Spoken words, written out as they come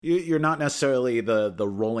You're not necessarily the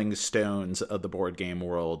Rolling Stones of the board game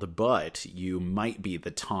world, but you might be the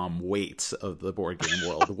Tom Waits of the board game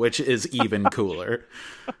world, which is even cooler.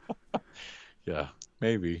 Yeah,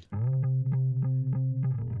 maybe.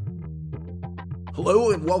 Hello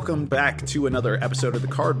and welcome back to another episode of the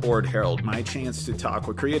Cardboard Herald, my chance to talk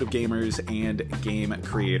with creative gamers and game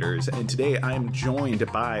creators. And today I'm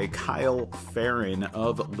joined by Kyle Ferrin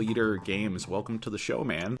of Leader Games. Welcome to the show,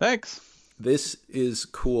 man. Thanks. This is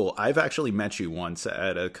cool. I've actually met you once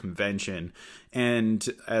at a convention, and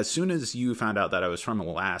as soon as you found out that I was from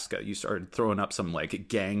Alaska, you started throwing up some like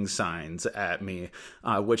gang signs at me,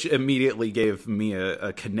 which immediately gave me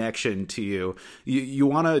a connection to you. You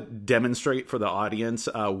want to demonstrate for the audience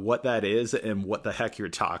what that is and what the heck you're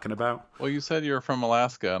talking about? Well, you said you're from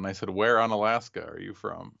Alaska, and I said, where on Alaska are you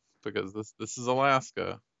from? Because this is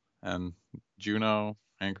Alaska, and Juneau,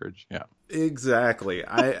 Anchorage, yeah. Exactly.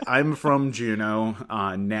 I'm from Juneau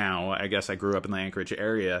now. I guess I grew up in the Anchorage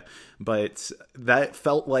area, but that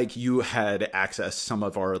felt like you had access to some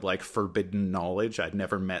of our like forbidden knowledge. I'd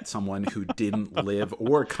never met someone who didn't live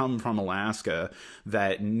or come from Alaska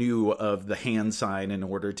that knew of the hand sign in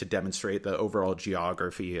order to demonstrate the overall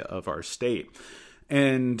geography of our state.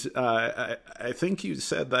 And I think you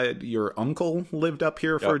said that your uncle lived up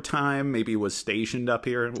here for a time, maybe was stationed up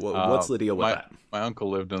here. What's the deal with that? My uncle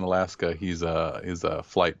lived in Alaska. He's a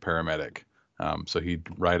flight paramedic. So he'd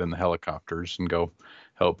ride in the helicopters and go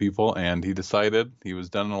help people. And he decided he was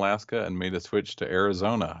done in Alaska and made a switch to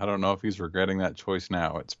Arizona. I don't know if he's regretting that choice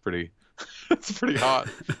now. It's pretty hot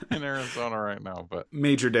in Arizona right now. But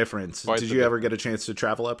major difference. Did you ever get a chance to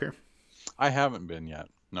travel up here? I haven't been yet.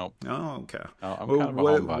 Nope. Oh, okay. I'm kind of a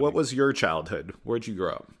homebody. What was your childhood? Where'd you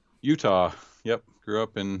grow up? Utah. Yep. Grew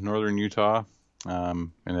up in northern Utah,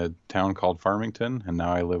 in a town called Farmington, and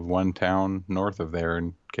now I live one town north of there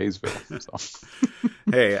in Kaysville. So.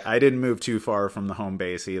 Hey, I didn't move too far from the home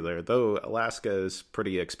base either, though Alaska is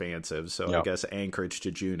pretty expansive, so yep. I guess Anchorage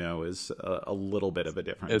to Juneau is a little bit of a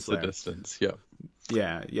difference. It's a distance, yep.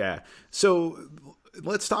 Yeah. So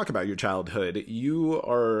let's talk about your childhood. You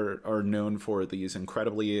are known for these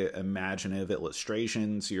incredibly imaginative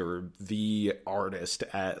illustrations. You're the artist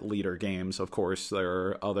at Leader Games. Of course, there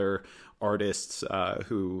are other artists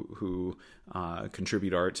who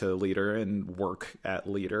contribute art to Leader and work at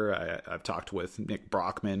Leader. I've talked with Nick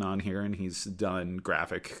Brockman on here, and he's done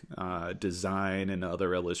graphic design and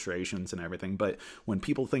other illustrations and everything. But when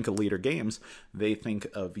people think of Leader Games, they think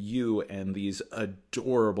of you and these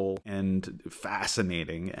adorable and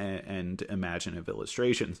fascinating and imaginative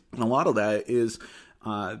illustrations. And a lot of that is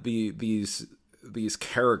these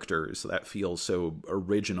characters that feel so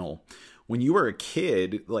original. When you were a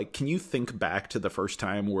kid, like, can you think back to the first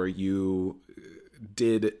time where you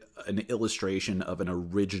did an illustration of an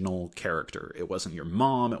original character? It wasn't your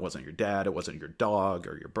mom, it wasn't your dad, it wasn't your dog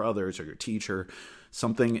or your brothers or your teacher,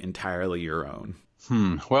 something entirely your own.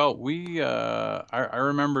 Well, I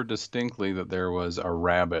remember distinctly that there was a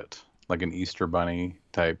rabbit, like an Easter bunny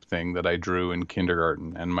type thing that I drew in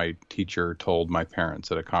kindergarten, and my teacher told my parents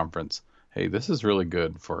at a conference, hey, this is really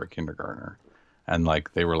good for a kindergartner. And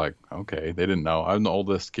like they were like, okay, they didn't know. I'm the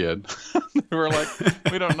oldest kid. They were like,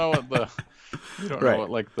 we don't know what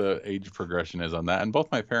like the age progression is on that. And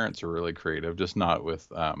both my parents are really creative, just not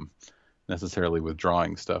with necessarily with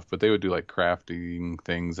drawing stuff, but they would do like crafting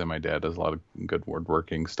things, and my dad does a lot of good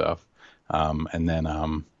woodworking stuff. And then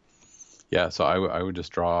so I would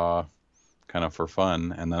just draw kind of for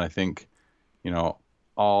fun. And then I think,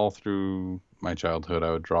 all through my childhood,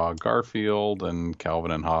 I would draw Garfield and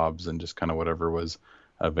Calvin and Hobbes and just kind of whatever was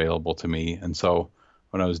available to me. And so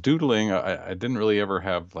when I was doodling, I didn't really ever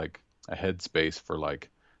have like a headspace for like,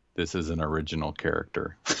 this is an original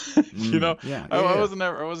character. I wasn't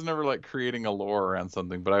ever like creating a lore around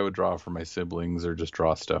something, but I would draw for my siblings or just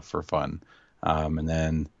draw stuff for fun. And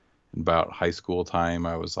then about high school time,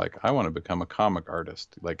 I was like, I want to become a comic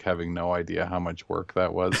artist, like having no idea how much work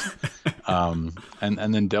that was. And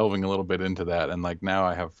then delving a little bit into that. And like now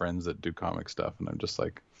I have friends that do comic stuff, and I'm just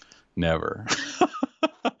like, never.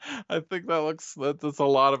 I think that's a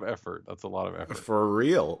lot of effort. That's a lot of effort. For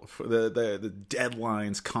real. For the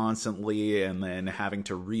deadlines constantly, and then having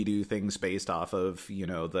to redo things based off of,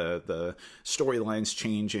 the storylines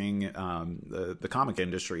changing. The comic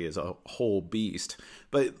industry is a whole beast.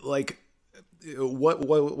 But like, what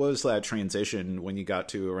was that transition when you got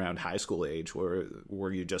to around high school age?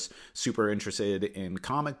 Were you just super interested in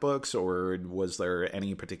comic books, or was there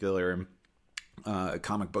any particular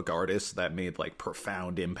comic book artists that made like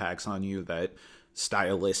profound impacts on you that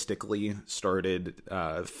stylistically started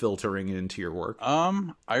filtering into your work?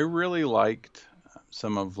 I really liked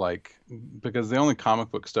some of like, because the only comic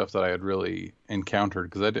book stuff that I had really encountered,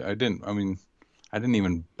 because I didn't, I mean, I didn't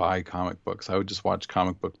even buy comic books. I would just watch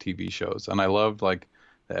comic book TV shows, and I loved like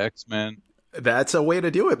the X-Men. That's a way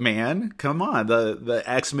to do it, man. Come on, the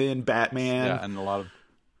X-Men, Yeah, Batman. and a lot of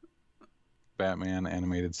Batman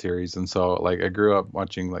animated series. And so like I grew up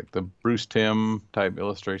watching like the Bruce Timm type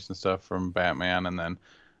illustration stuff from Batman, and then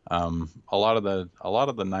a lot of the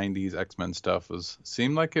 90s X-Men stuff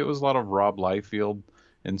seemed like it was a lot of Rob Liefeld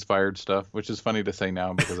inspired stuff, which is funny to say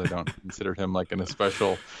now because I don't consider him like an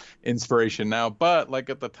especial inspiration now, but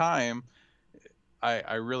like at the time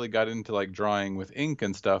I really got into like drawing with ink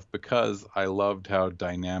and stuff because I loved how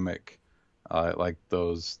dynamic like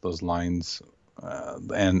those lines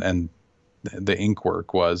and the ink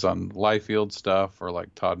work was on Liefeld stuff or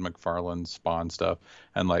like Todd McFarlane's Spawn stuff.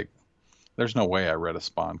 And like, there's no way I read a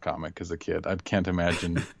Spawn comic as a kid. I can't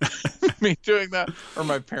imagine me doing that or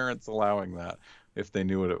my parents allowing that if they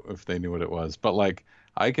knew what it was. But like,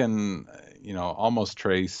 I can, almost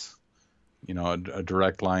trace, a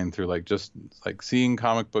direct line through like just like seeing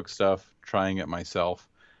comic book stuff, trying it myself,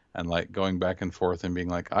 and like going back and forth and being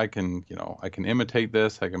like, I can imitate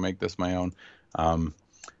this, I can make this my own.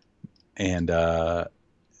 And where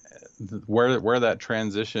that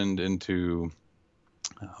transitioned into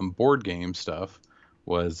board game stuff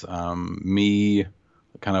was me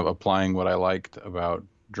kind of applying what I liked about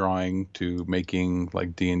drawing to making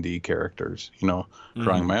like D&D characters,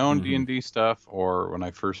 drawing my own D&D stuff. Or when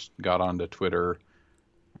I first got onto Twitter,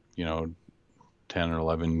 10 or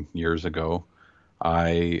 11 years ago,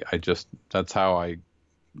 that's how I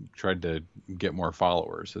tried to get more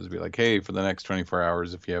followers, is be like, hey, for the next 24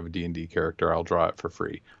 hours, if you have a D&D character, I'll draw it for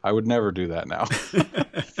free. I would never do that now.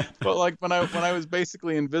 But like when I was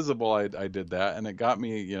basically invisible, I did that, and it got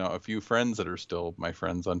me, a few friends that are still my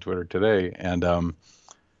friends on Twitter today. And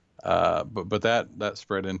but that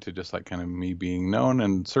spread into just like kind of me being known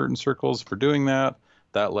in certain circles for doing that.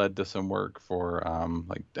 That led to some work for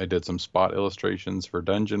like I did some spot illustrations for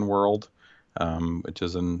Dungeon World, which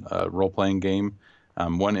is a role-playing game.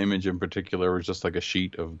 One image in particular was just like a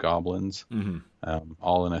sheet of goblins,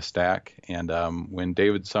 all in a stack. And when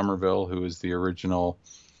David Somerville, who is the original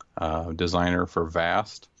designer for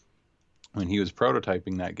Vast, when he was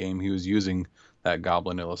prototyping that game, he was using that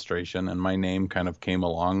goblin illustration, and my name kind of came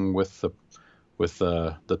along with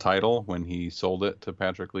the title when he sold it to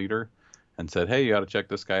Patrick Leader and said, hey, you got to check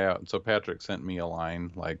this guy out. And so Patrick sent me a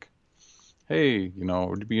line like, hey,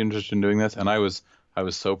 would you be interested in doing this? And I was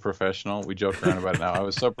so professional. We joke around about it now. I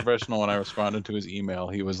was so professional when I responded to his email.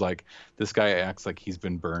 He was like, this guy acts like he's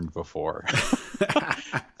been burned before.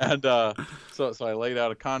 And so I laid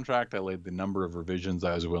out a contract. I laid the number of revisions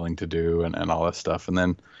I was willing to do and all that stuff. And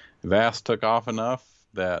then Vast took off enough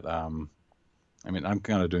that, I'm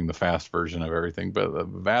kind of doing the fast version of everything, but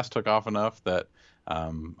Vast took off enough that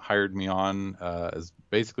hired me on as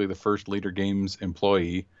basically the first Leader Games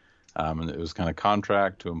employee. And it was kind of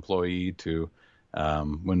contract to employee to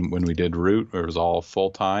when we did Root, it was all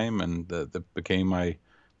full time, and that became my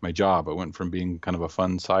job. It went from being kind of a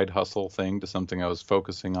fun side hustle thing to something I was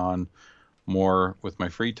focusing on more with my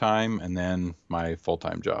free time, and then my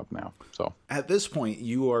full-time job now. So at this point,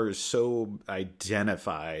 you are so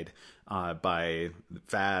identified by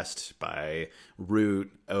Vast, by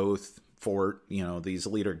Root, Oath, Fort, these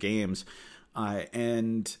Leader Games.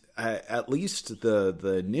 And at least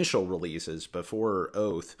the initial releases before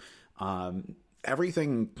Oath,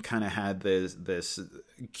 everything kind of had this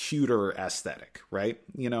cuter aesthetic, right?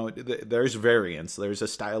 There's variance. There's a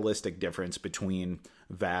stylistic difference between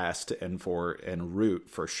Vast and Fort and Root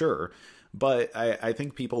for sure. But I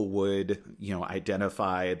think people would,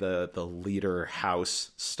 identify the Leader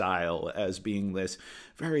House style as being this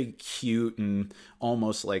very cute and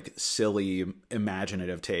almost like silly,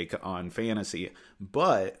 imaginative take on fantasy.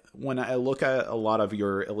 But when I look at a lot of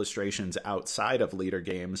your illustrations outside of Leader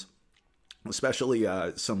Games, especially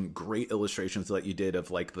some great illustrations that you did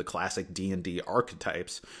of like the classic D&D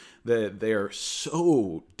archetypes, that they're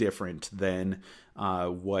so different than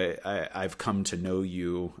what I've come to know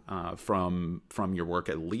you from your work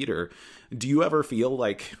at Leader. Do you ever feel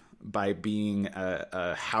like by being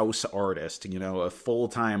a house artist, a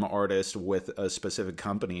full-time artist with a specific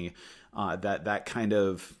company, that kind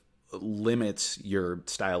of limits your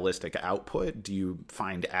stylistic output? Do you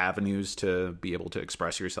find avenues to be able to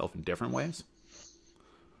express yourself in different ways?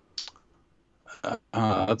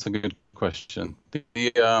 That's a good question.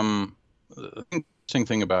 The interesting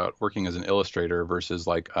thing about working as an illustrator versus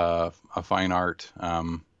like a fine art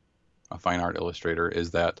illustrator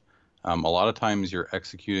is that a lot of times you're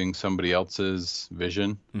executing somebody else's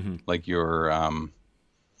vision. Like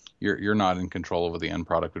you're not in control of what the end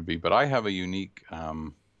product would be. But I have a unique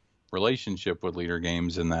relationship with Leader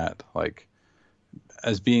Games in that, like,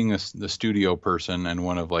 as being the studio person and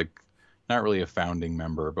one of, like, not really a founding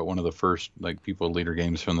member, but one of the first, like, people at Leader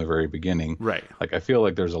Games from the very beginning. Right. Like, I feel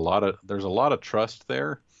like there's a lot of trust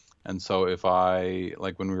there. And so if I,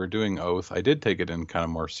 like, when we were doing Oath, I did take it in kind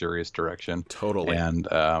of more serious direction. Totally. And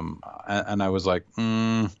I was like,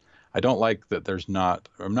 I don't like that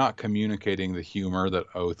I'm not communicating the humor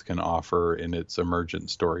that Oath can offer in its emergent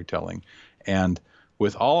storytelling. And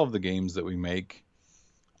with all of the games that we make,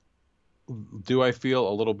 do I feel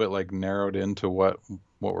a little bit like narrowed into what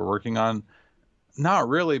we're working on? Not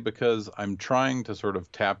really, because I'm trying to sort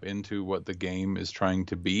of tap into what the game is trying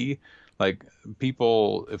to be. Like,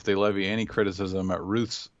 people, if they levy any criticism at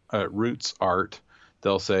Roots art,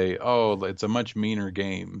 they'll say, "Oh, it's a much meaner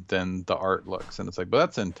game than the art looks," and it's like, but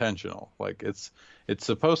that's intentional. Like, it's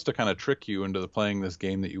supposed to kind of trick you into playing this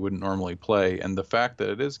game that you wouldn't normally play, and the fact that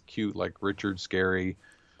it is cute, like Richard Scarry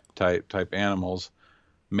type animals,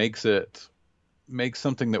 makes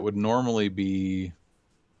something that would normally be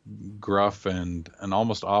gruff and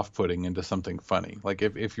almost off-putting into something funny. Like,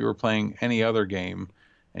 if you were playing any other game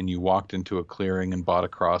and you walked into a clearing and bought a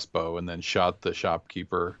crossbow and then shot the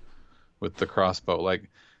shopkeeper with the crossbow, like,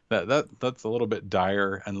 that's a little bit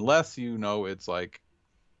dire, unless it's like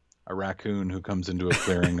a raccoon who comes into a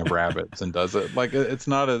clearing of rabbits and does it. Like, it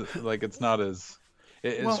sort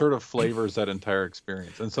of flavors that entire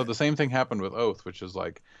experience. And so the same thing happened with Oath, which is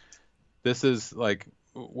like, this is like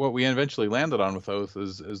what we eventually landed on with Oath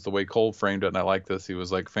is the way Cole framed it, and I like this. He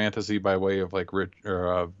was like fantasy by way of like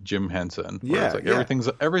Jim Henson. Yeah, it's like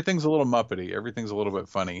everything's a little muppety, everything's a little bit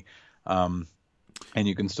funny, and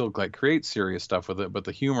you can still like create serious stuff with it, but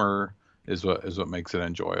the humor is what makes it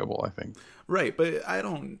enjoyable, I think. Right, but I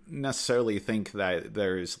don't necessarily think that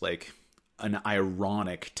there's like an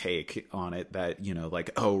ironic take on it that,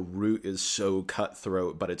 like, oh, Root is so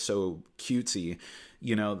cutthroat, but it's so cutesy.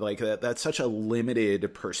 Like that's such a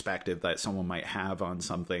limited perspective that someone might have on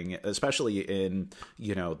something, especially in,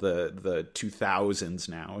 the 2000s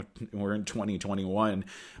now. We're in 2021.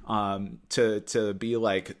 To be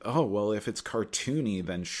like, oh, well, if it's cartoony,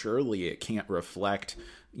 then surely it can't reflect,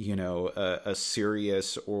 a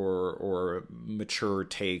serious or mature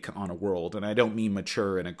take on a world. And I don't mean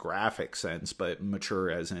mature in a graphic sense, but mature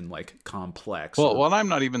as in like complex. Well, I'm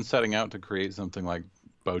not even setting out to create something like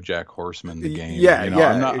BoJack Horseman, the game. Exactly.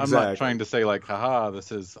 I'm not trying to say like, haha,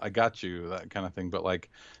 this is, I got you, that kind of thing. But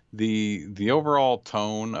like the overall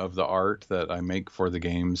tone of the art that I make for the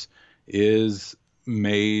games is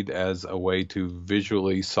made as a way to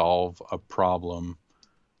visually solve a problem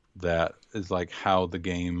that is like how the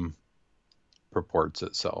game purports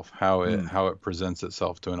itself, how it presents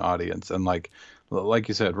itself to an audience. And like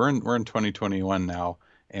you said, we're in 2021 now,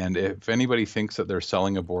 and if anybody thinks that they're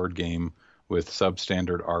selling a board game with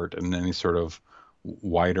substandard art and any sort of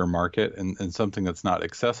wider market and something that's not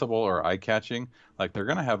accessible or eye-catching, like, they're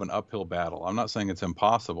going to have an uphill battle. I'm not saying it's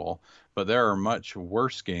impossible, but there are much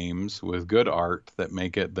worse games with good art that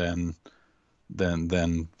make it than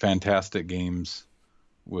fantastic games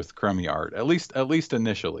with crummy art, at least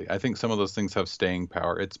initially. I think some of those things have staying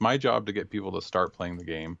power. It's my job to get people to start playing the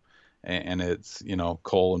game, and it's,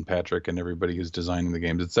 Cole and Patrick and everybody who's designing the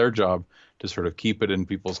games, it's their job to sort of keep it in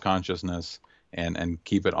people's consciousness and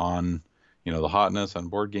keep it on, the hotness on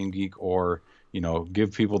Board Game Geek, or,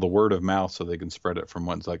 give people the word of mouth so they can spread it from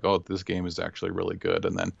one's like, oh, this game is actually really good.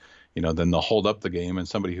 And then, then they'll hold up the game, and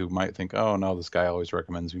somebody who might think, oh no, this guy always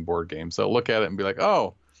recommends me board games, they'll look at it and be like,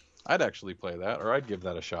 oh, I'd actually play that, or I'd give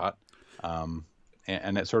that a shot. And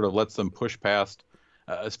it sort of lets them push past,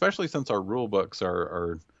 especially since our rule books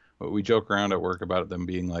are we joke around at work about them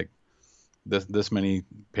being like this many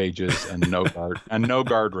pages and no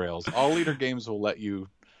guardrails. All Leader Games will let you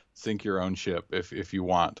sink your own ship if you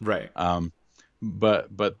want. Right.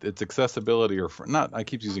 But it's accessibility, or not. I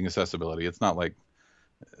keep using accessibility. It's not like,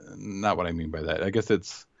 not what I mean by that. I guess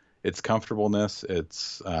it's comfortableness.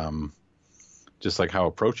 It's just like how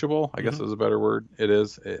approachable, I guess is a better word.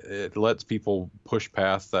 It lets people push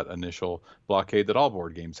past that initial blockade that all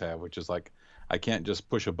board games have, which is like, I can't just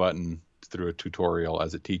push a button through a tutorial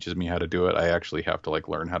as it teaches me how to do it. I actually have to like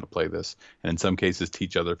learn how to play this, and in some cases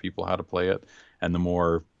teach other people how to play it. And the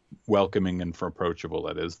more welcoming and approachable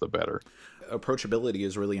that is, the better. Approachability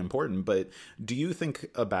is really important, but do you think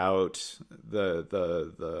about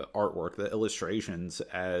the artwork, the illustrations,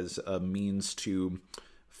 as a means to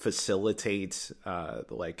facilitate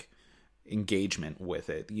like engagement with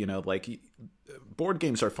it. You know, like board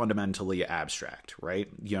games are fundamentally abstract, right?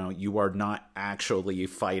 You know, you are not actually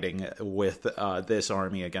fighting with this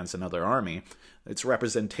army against another army. It's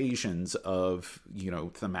representations of, you know,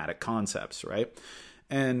 thematic concepts, right?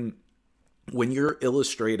 And when you're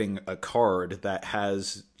illustrating a card that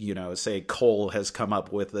has, you know, say Cole has come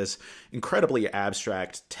up with this incredibly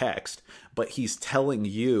abstract text, but he's telling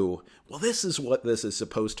you, well, this is what this is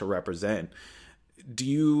supposed to represent. Do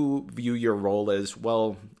you view your role as,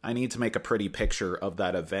 well, I need to make a pretty picture of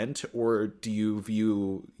that event? Or do you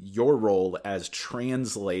view your role as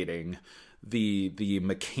translating the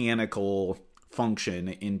mechanical function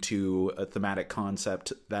into a thematic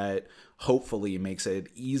concept that hopefully makes it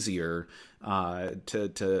easier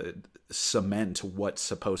to cement what's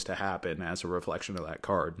supposed to happen as a reflection of that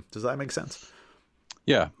card? Does that make sense?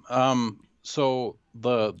 Yeah. So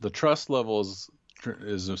the trust level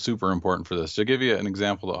is super important for this. To give you an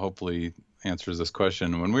example that hopefully answers this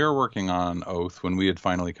question, when we were working on Oath, when we had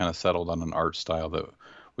finally kind of settled on an art style that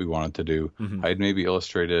we wanted to do, I had maybe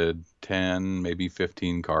illustrated 10, maybe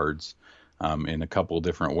 15 cards in a couple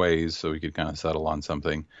different ways so we could kind of settle on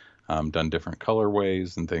something, done different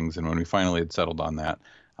colorways and things. And when we finally had settled on that,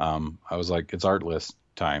 I was like, it's art list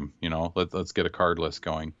time, you know, let's get a card list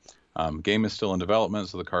going. Game is still in development,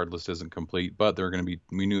 so the card list isn't complete, but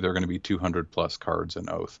we knew there were going to be 200 plus cards in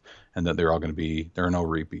Oath, and that there are no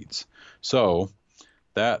repeats. So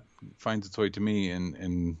that finds its way to me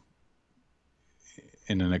in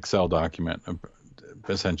an Excel document,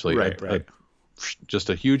 essentially, right. Just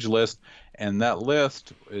a huge list. And that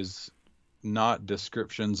list is not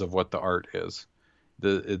descriptions of what the art is.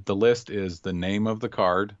 The list is the name of the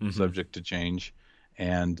card, subject to change,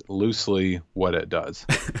 and loosely what it does.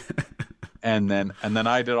 and then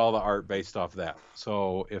I did all the art based off that.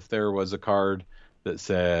 So if there was a card that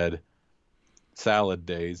said salad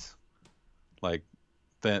days, like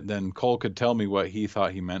then Cole could tell me what he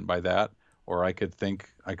thought he meant by that, or I could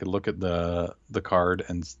look at the card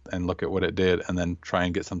and look at what it did and then try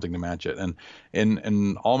and get something to match it. And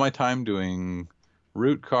in all my time doing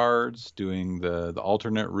root cards, doing the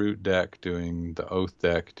alternate root deck, doing the Oath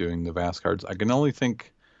deck, doing the Vast cards, I can only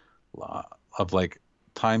think of like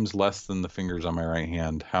times less than the fingers on my right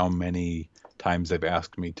hand how many times they've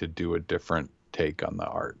asked me to do a different take on the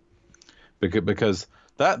art, because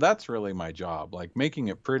that's really my job. Like, making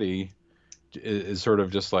it pretty is sort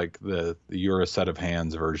of just like the you're a set of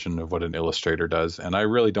hands version of what an illustrator does, and I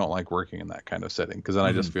really don't like working in that kind of setting, because then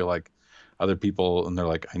I just feel like other people, and they're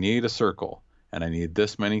like, I need a circle and I need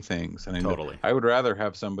this many things, and I would rather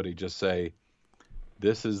have somebody just say,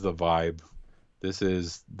 this is the vibe, this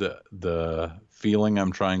is the feeling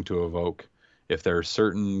I'm trying to evoke. If there are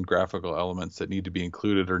certain graphical elements that need to be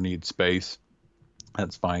included or need space,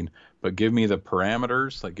 that's fine, but give me the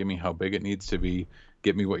parameters, like give me how big it needs to be,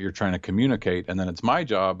 get me what you're trying to communicate, and then it's my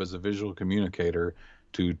job as a visual communicator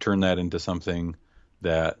to turn that into something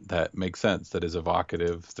that makes sense, that is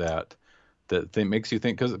evocative, that makes you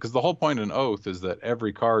think, because the whole point in Oath is that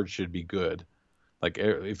every card should be good. Like,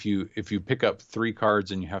 if you pick up 3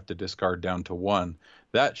 cards and you have to discard down to 1,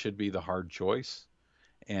 that should be the hard choice.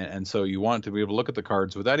 And so you want to be able to look at the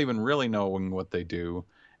cards without even really knowing what they do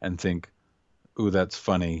and think, ooh, that's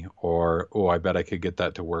funny, or, oh, I bet I could get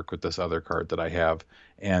that to work with this other card that I have.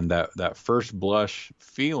 And that first blush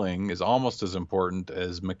feeling is almost as important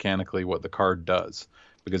as mechanically what the card does,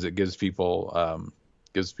 because it gives people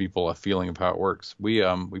a feeling of how it works. We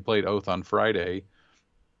played Oath on Friday,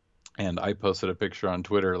 and I posted a picture on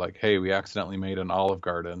Twitter like, hey, we accidentally made an Olive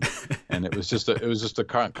Garden. And it was just a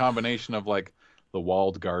combination of like the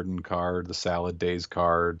Walled Garden card, the Salad Days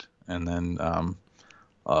card, and then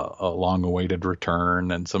a long-awaited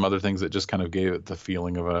return, and some other things that just kind of gave it the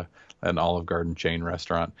feeling of an Olive Garden chain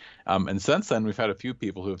restaurant. And since then, we've had a few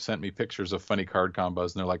people who have sent me pictures of funny card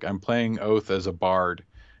combos, and they're like, I'm playing Oath as a bard.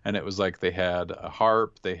 And it was like they had a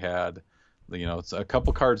harp, they had, it's a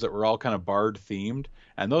couple cards that were all kind of bard themed,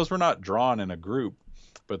 and those were not drawn in a group,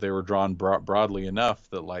 but they were drawn broadly enough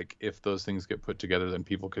that, like, if those things get put together, then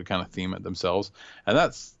people could kind of theme it themselves. And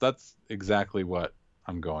that's exactly what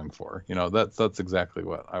I'm going for. That's exactly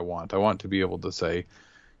what I want. I want to be able to say,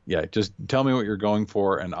 yeah, just tell me what you're going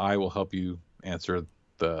for, and I will help you answer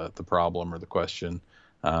the problem or the question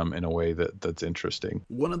in a way that's interesting.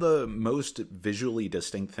 One of the most visually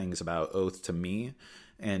distinct things about Oath to me,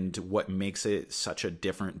 and what makes it such a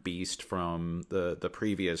different beast from the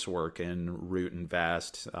previous work in Root and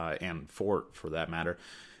Vast, and Fort for that matter,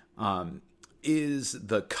 is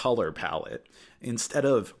the color palette. Instead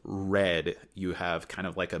of red, you have kind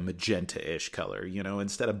of like a magenta-ish color.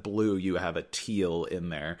 Instead of blue, you have a teal in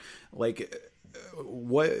there. Like,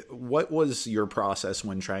 what was your process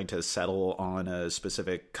when trying to settle on a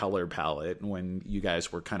specific color palette when you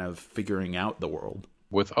guys were kind of figuring out the world?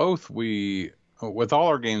 With Oath, with all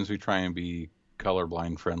our games, we try and be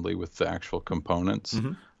colorblind friendly with the actual components.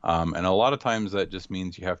 Hmm. And a lot of times that just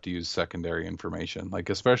means you have to use secondary information. Like,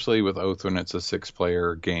 especially with Oath when it's a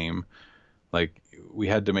 6-player game, like we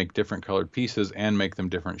had to make different colored pieces and make them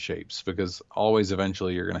different shapes, because always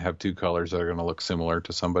eventually you're going to have two colors that are going to look similar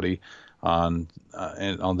to somebody and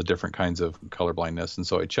on the different kinds of color blindness. And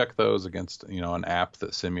so I check those against, an app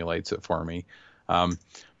that simulates it for me.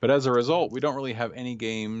 But as a result, we don't really have any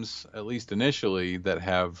games, at least initially, that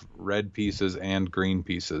have red pieces and green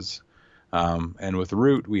pieces. And with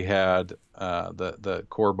Root, we had the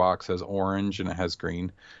core box has orange and it has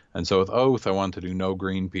green. And so with Oath, I wanted to do no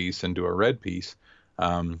green piece and do a red piece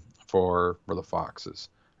for the foxes,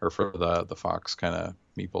 or for the fox kind of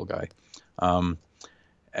meeple guy.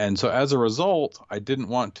 And so as a result, I didn't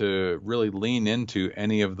want to really lean into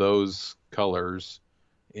any of those colors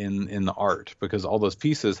in the art, because all those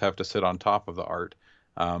pieces have to sit on top of the art.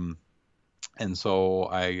 And so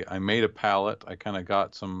I made a palette. I kind of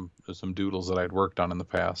got some doodles that I'd worked on in the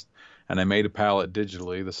past, and I made a palette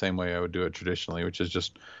digitally the same way I would do it traditionally, which is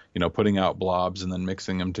just, putting out blobs and then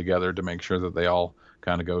mixing them together to make sure that they all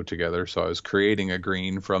kind of go together. So I was creating a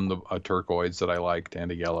green from a turquoise that I liked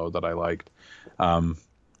and a yellow that I liked.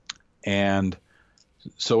 And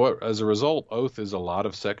so as a result, Oath is a lot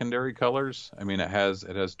of secondary colors. I mean, it has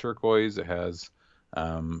turquoise, it has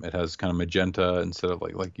kind of magenta instead of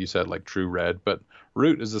like you said, like true red. But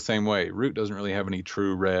Root is the same way. Root doesn't really have any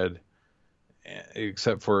true red,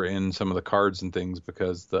 except for in some of the cards and things,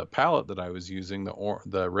 because the palette that I was using,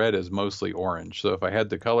 the red is mostly orange. So if I had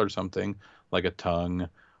to color something like a tongue,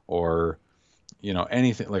 or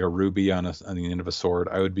anything like a ruby on the end of a sword,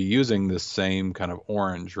 I would be using this same kind of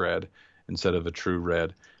orange red instead of a true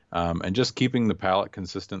red. And just keeping the palette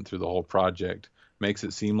consistent through the whole project makes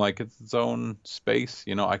it seem like it's its own space.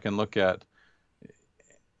 I can look at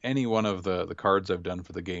any one of the cards I've done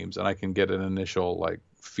for the games, and I can get an initial like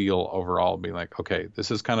feel overall, being like, okay,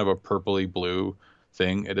 this is kind of a purpley blue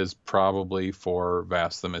thing. It is probably for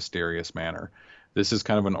Vast the Mysterious Manor. This is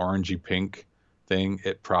kind of an orangey pink thing.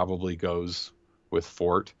 It probably goes with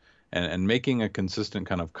Fort. And making a consistent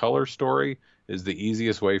kind of color story is the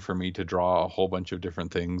easiest way for me to draw a whole bunch of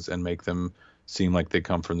different things and make them seem like they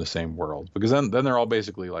come from the same world. Because then they're all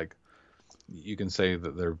basically like, you can say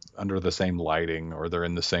that they're under the same lighting, or they're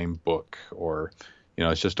in the same book, or,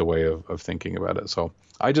 it's just a way of thinking about it. So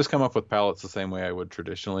I just come up with palettes the same way I would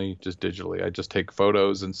traditionally, just digitally. I just take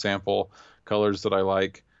photos and sample colors that I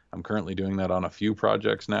like. I'm currently doing that on a few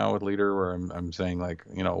projects now with Leader, where I'm saying like,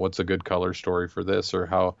 what's a good color story for this, or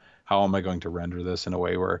how am I going to render this in a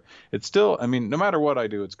way where it's still, I mean, no matter what I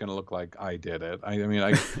do, it's going to look like I did it. I mean,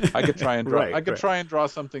 I could try and draw, try and draw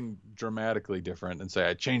something dramatically different and say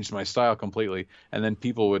I changed my style completely, and then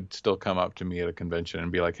people would still come up to me at a convention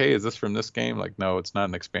and be like, "Hey, is this from this game?" Like, no, it's not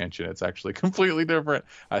an expansion. It's actually completely different.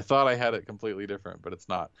 I thought I had it completely different, but it's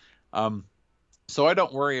not. So I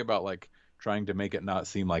don't worry about like trying to make it not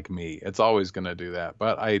seem like me. It's always going to do that,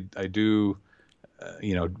 but I do.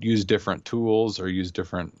 Use different tools, or use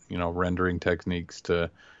different, rendering techniques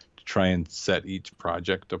to try and set each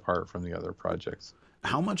project apart from the other projects.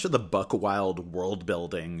 How much of the Buck Wild world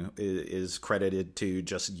building is credited to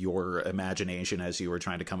just your imagination as you were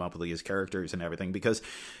trying to come up with these characters and everything? Because,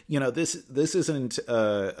 this isn't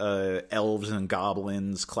elves and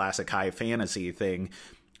goblins, classic high fantasy thing.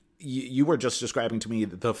 You were just describing to me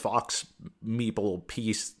the fox meeple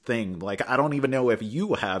piece thing. Like, I don't even know if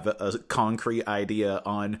you have a concrete idea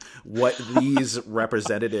on what these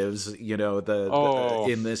representatives,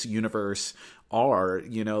 in this universe are.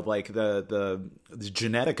 Like the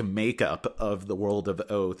genetic makeup of the world of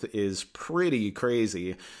Oath is pretty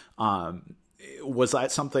crazy. Was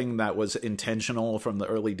that something that was intentional from the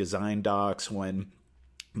early design docs when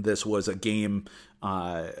this was a game,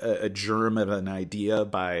 a germ of an idea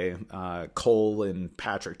by Cole and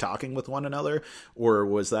Patrick talking with one another? Or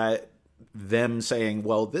was that them saying,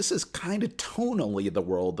 well, this is kind of tonally the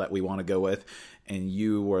world that we want to go with, and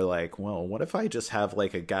you were like, well, what if I just have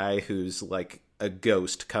like a guy who's like a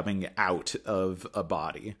ghost coming out of a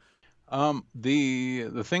body?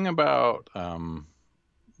 The thing about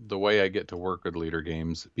the way I get to work with Leader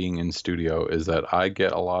Games being in studio is that I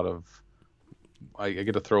get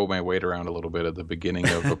to throw my weight around a little bit at the beginning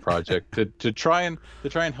of a project to try and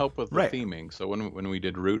help with the theming. So when we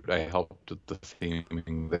did Root, I helped with the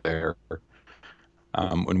theming there.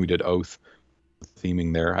 When we did Oath,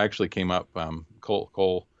 theming there, I actually came up.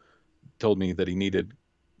 Cole told me that he needed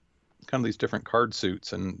kind of these different card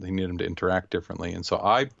suits, and they need them to interact differently. And so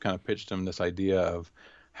I kind of pitched him this idea of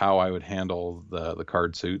how I would handle the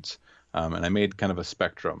card suits, and I made kind of a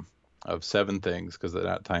spectrum of 7 things, because at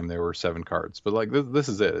that time there were 7 cards. But like this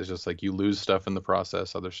is it. It's just like you lose stuff in the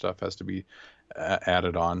process, other stuff has to be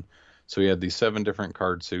added on. So we had these 7 different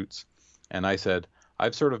card suits, and I said,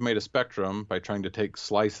 I've sort of made a spectrum by trying to take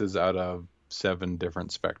slices out of 7 different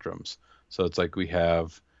spectrums. So it's like we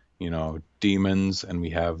have, demons, and we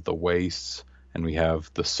have the wastes, and we have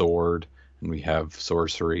the sword, and we have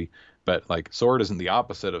sorcery. But like sword isn't the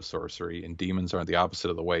opposite of sorcery, and demons aren't the opposite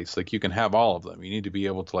of the waste. Like you can have all of them. You need to be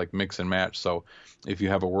able to like mix and match. So if you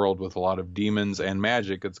have a world with a lot of demons and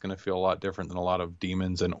magic, it's going to feel a lot different than a lot of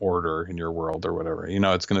demons and order in your world or whatever.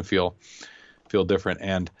 It's going to feel different.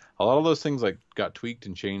 And a lot of those things like got tweaked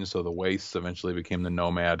and changed. So the wastes eventually became the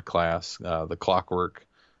nomad class. The clockwork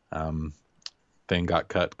thing got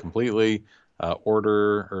cut completely.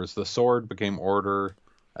 The sword became order.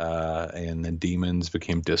 And then demons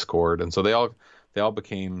became discord, and so they all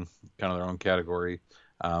became kind of their own category.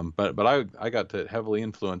 But I got to heavily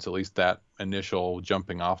influence at least that initial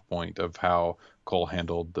jumping off point of how Cole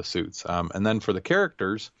handled the suits. And then for the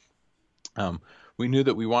characters, we knew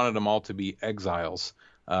that we wanted them all to be exiles,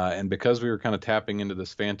 and because we were kind of tapping into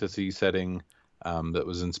this fantasy setting that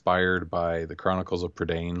was inspired by the Chronicles of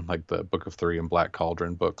Prydain, like the Book of Three and Black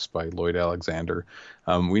Cauldron books by Lloyd Alexander,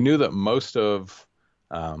 we knew that most of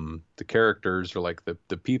the characters, or like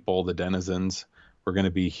the people, the denizens, were going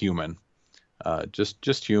to be human,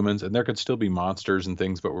 just humans, and there could still be monsters and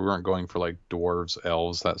things, but we weren't going for like dwarves,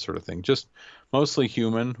 elves, that sort of thing. Just mostly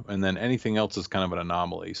human, and then anything else is kind of an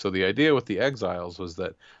anomaly. So the idea with the exiles was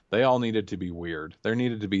that they all needed to be weird. There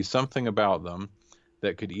needed to be something about them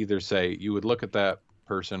that could either say, you would look at that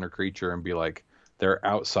person or creature and be like, they're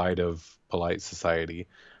outside of polite society.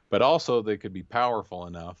 But also they could be powerful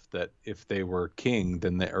enough that if they were king,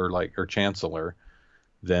 or chancellor,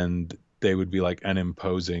 then they would be like an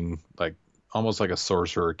imposing, like almost like a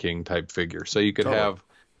sorcerer king type figure. So you could have,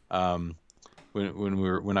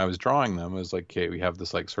 when I was drawing them, it was like, okay, we have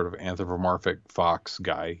this like sort of anthropomorphic fox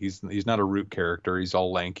guy. He's not a root character. He's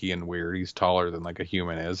all lanky and weird. He's taller than like a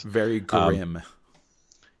human is. Very grim.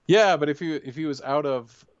 Yeah, but if he was out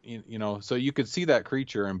of, so you could see that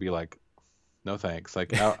creature and be like, no thanks.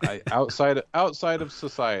 Like outside of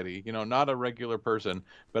society, not a regular person.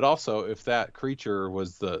 But also, if that creature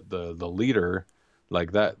was the leader,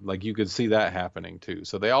 like that, like you could see that happening too.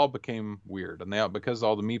 So they all became weird, and because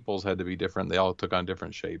all the meeples had to be different, they all took on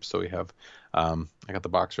different shapes. So we have, I got the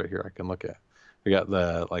box right here. I can look at. We got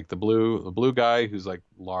the blue guy who's like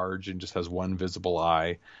large and just has one visible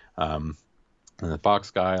eye, and the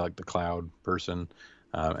fox guy, like the cloud person.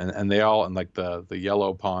 And they all, and like the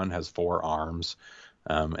yellow pawn has 4 arms,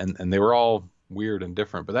 and they were all weird and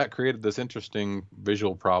different. But that created this interesting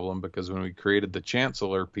visual problem, because when we created the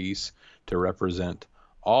chancellor piece to represent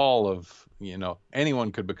all of,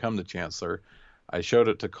 anyone could become the chancellor, I showed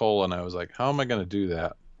it to Cole and I was like, how am I going to do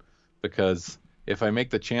that? Because if I make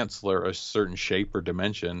the chancellor a certain shape or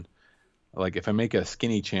dimension, like if I make a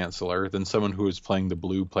skinny chancellor, then someone who is playing the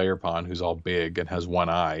blue player pawn who's all big and has one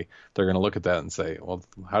eye, they're going to look at that and say, well,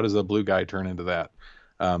 how does the blue guy turn into that?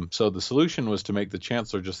 So the solution was to make the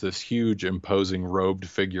chancellor just this huge imposing robed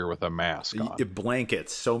figure with a mask on.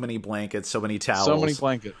 Blankets, so many blankets, so many towels. So many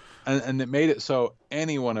blankets. And it made it so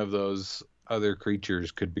any one of those other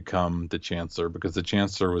creatures could become the chancellor, because the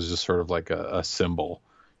chancellor was just sort of like a symbol.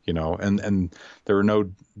 And there were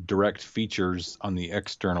no direct features on the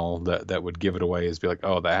external that would give it away as be like,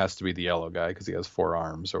 oh, that has to be the yellow guy because he has 4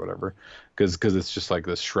 arms or whatever, because it's just like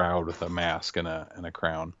this shroud with a mask and a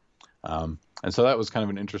crown. And so that was kind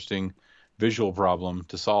of an interesting visual problem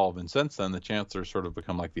to solve. And since then, the Chancellor's sort of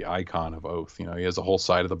become like the icon of Oath. He has a whole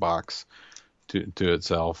side of the box to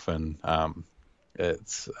itself, and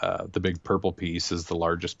it's the big purple piece is the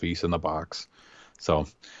largest piece in the box. So.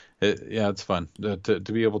 It's fun to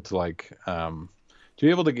be able to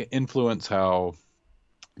influence how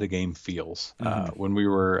the game feels. When we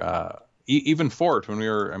were even Fort, when we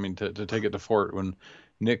were, to take it to Fort, when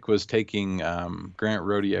Nick was taking Grant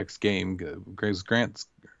Rodiek's game, Grant's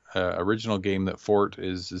original game that Fort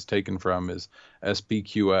is taken from is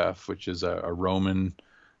SPQF, which is a Roman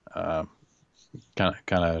kind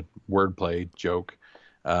of wordplay joke.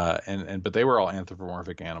 But they were all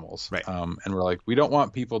anthropomorphic animals. Right. And we're like, we don't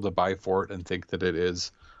want people to buy Fort and think that it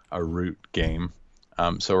is a root game.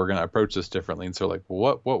 So we're going to approach this differently. And so like,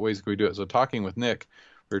 well, what ways can we do it? So talking with Nick,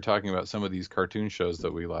 we were talking about some of these cartoon shows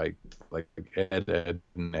that we like Ed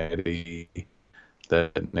and Eddie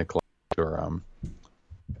that Nick liked, or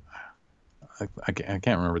I can't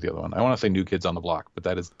remember the other one. I want to say New Kids on the Block, but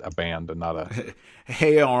that is a band and not a.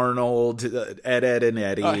 Hey Arnold, Ed and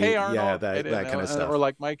Eddie, Hey Arnold, yeah, that kind of stuff. or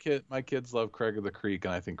like my kids love Craig of the Creek,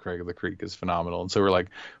 and I think Craig of the Creek is phenomenal. And so we're like,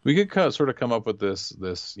 we could sort of come up with this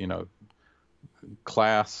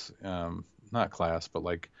class, not class, but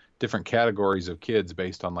like different categories of kids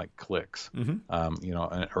based on like clicks,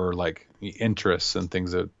 or like interests and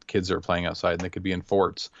things that kids are playing outside, and they could be in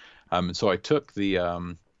forts. And so I took the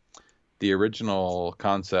original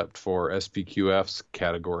concept for SPQF's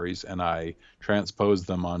categories and I transposed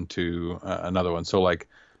them onto another one. So like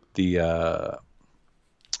I'm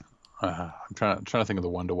trying to think of the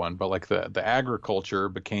one-to-one, but like the agriculture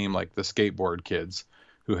became like the skateboard kids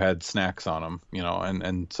who had snacks on them,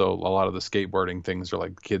 and so a lot of the skateboarding things are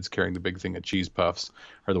like kids carrying the big thing of cheese puffs,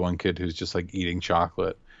 or the one kid who's just like eating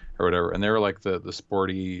chocolate or whatever. And they were like the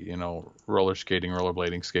sporty, roller skating,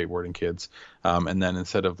 rollerblading, skateboarding kids. And then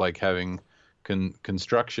instead of like having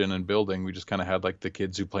construction and building, we just kind of had like the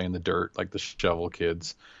kids who play in the dirt, like the shovel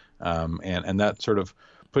kids. And that sort of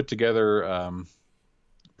put together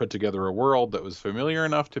a world that was familiar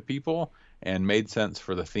enough to people and made sense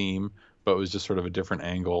for the theme, but was just sort of a different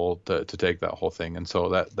angle to take that whole thing. And so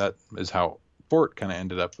that is how Fort kind of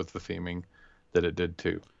ended up with the theming that it did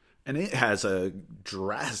too. And it has a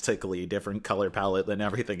drastically different color palette than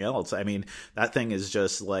everything else. I mean, that thing is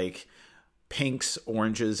just like pinks,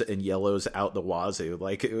 oranges, and yellows out the wazoo.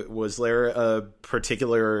 Like, was there a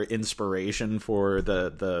particular inspiration for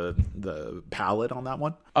the palette on that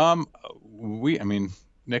one?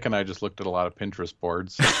 Nick and I just looked at a lot of Pinterest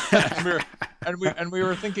boards, and we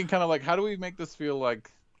were thinking kind of like, how do we make this feel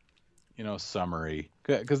like, summery?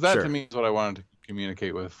 Because that to me is what I wanted to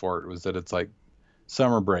communicate with Fort, was that it's like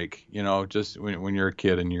summer break, just when you're a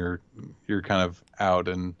kid and you're kind of out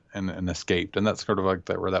and escaped, and that's sort of like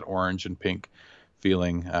that, where that orange and pink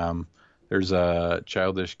feeling. There's a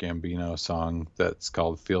Childish Gambino song that's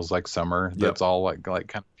called "Feels Like Summer." That's all like kind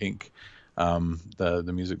of pink.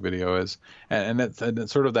 The music video is, and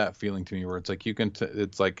it's sort of that feeling to me, where it's like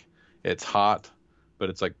it's like it's hot, but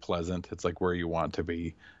it's like pleasant. It's like where you want to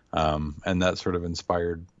be, and that sort of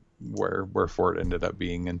inspired where Fort ended up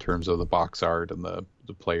being in terms of the box art and the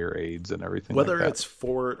player aids and everything. Whether like that. It's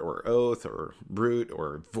Fort or Oath or Brute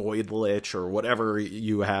or Void Lich or whatever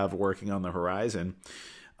you have working on the horizon,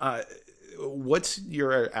 what's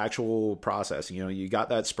your actual process? You got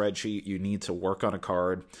that spreadsheet, you need to work on a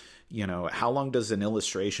card. How long does an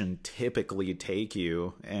illustration typically take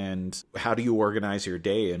you, and how do you organize your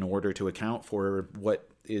day in order to account for what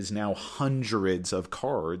is now hundreds of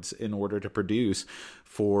cards in order to produce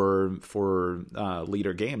for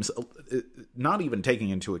Leader Games, not even taking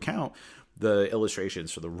into account the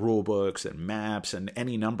illustrations for the rule books and maps and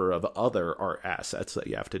any number of other art assets that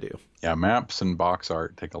you have to do. Yeah, maps and box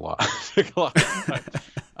art take a lot of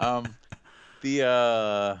time.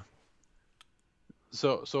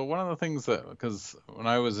 So one of the things because when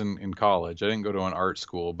I was in college, I didn't go to an art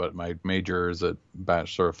school, but my major is a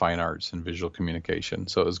Bachelor of Fine Arts in Visual Communication.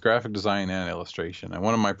 So it was graphic design and illustration. And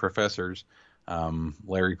one of my professors,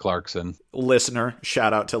 Larry Clarkson. Listener,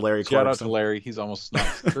 shout out to Larry Clarkson. Shout out to Larry. He's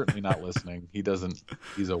certainly not listening.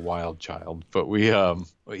 He's a wild child. But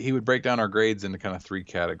he would break down our grades into kind of 3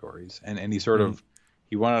 categories. And he sort of,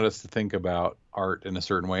 he wanted us to think about art in a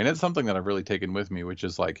certain way. And it's something that I've really taken with me, which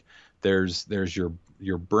is like, there's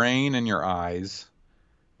your brain and your eyes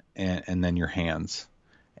and then your hands.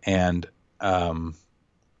 And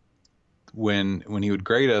when he would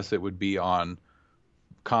grade us, it would be on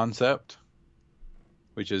concept,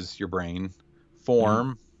 which is your brain,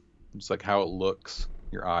 form, just like how it looks,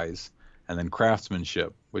 your eyes, and then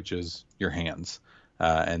craftsmanship, which is your hands.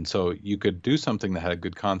 And so you could do something that had a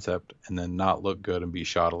good concept and then not look good and be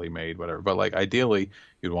shoddily made, whatever. But like ideally,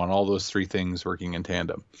 you'd want all those 3 things working in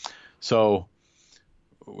tandem. So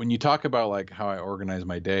when you talk about like how I organize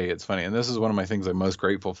my day, it's funny. And this is one of my things I'm most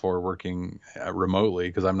grateful for working remotely,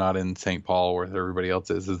 because I'm not in St. Paul where everybody else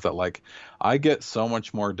is that like I get so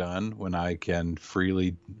much more done when I can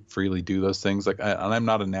freely do those things. Like and I'm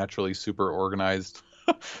not a naturally super organized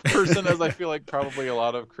person, as I feel like probably a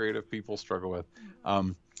lot of creative people struggle with.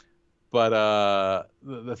 But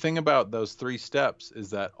the thing about those 3 steps is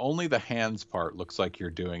that only the hands part looks like you're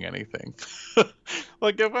doing anything.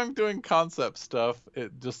 Like if I'm doing concept stuff,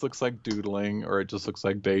 it just looks like doodling, or it just looks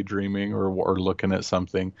like daydreaming or looking at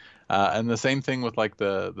something. And the same thing with like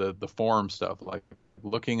the form stuff, like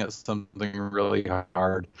looking at something really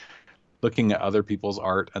hard, looking at other people's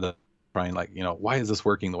art and trying like, why is this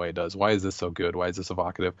working the way it does? Why is this so good? Why is this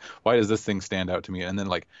evocative? Why does this thing stand out to me? And then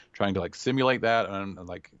like trying to like simulate that and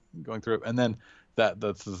like going through it. And then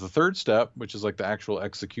that's the third step, which is like the actual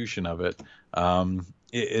execution of it,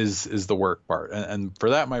 is the work part. And for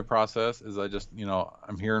that, my process is I just,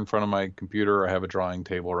 I'm here in front of my computer. I have a drawing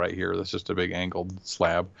table right here. That's just a big angled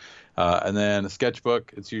slab. And then a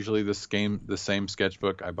sketchbook. It's usually the same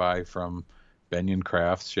sketchbook I buy from Benyon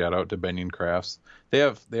Crafts. Shout out to Benyon Crafts. They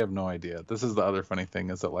have no idea. This is the other funny thing,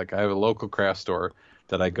 is that like I have a local craft store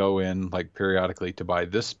that I go in like periodically to buy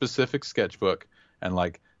this specific sketchbook and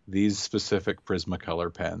like these specific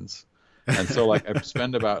Prismacolor pens. And so like I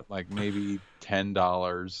spend about like maybe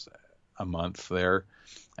 $10 a month there.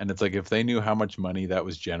 And it's like, if they knew how much money that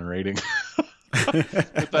was generating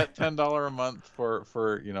with that $10 a month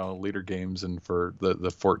for Leader Games and for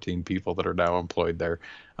the 14 people that are now employed there.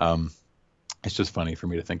 It's just funny for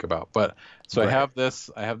me to think about. But so right.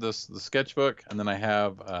 I have the sketchbook, and then I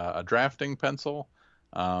have a drafting pencil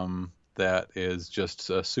that is just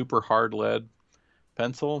a super hard lead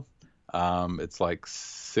pencil. It's like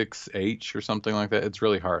 6H or something like that. It's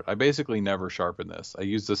really hard. I basically never sharpen this. I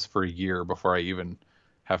use this for a year before I even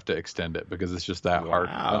have to extend it, because it's just that hard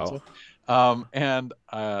pencil. And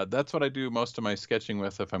that's what I do most of my sketching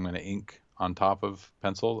with if I'm going to ink on top of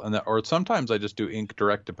pencil, or sometimes I just do ink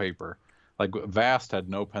direct to paper. Like Vast had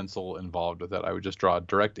no pencil involved with it. I would just draw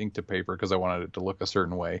direct ink to paper because I wanted it to look a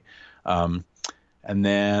certain way. And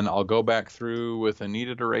then I'll go back through with a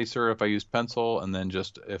kneaded eraser if I use pencil, and then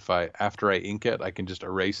just after I ink it, I can just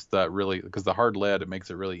erase that, really, because the hard lead, it makes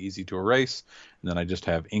it really easy to erase. And then I just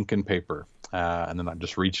have ink and paper. And then I've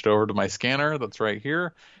just reached over to my scanner that's right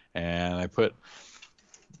here, and I put,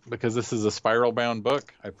 because this is a spiral bound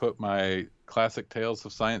book, I put my classic tales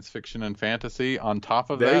of science fiction and fantasy on top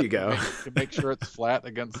of that. There you go. to make sure it's flat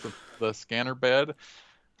against the scanner bed.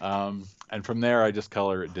 And from there, I just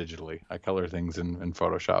color it digitally. I color things in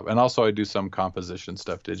Photoshop. And also I do some composition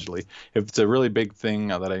stuff digitally. If it's a really big thing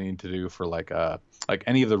that I need to do for like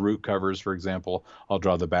any of the root covers, for example, I'll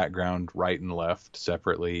draw the background right and left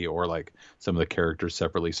separately, or like some of the characters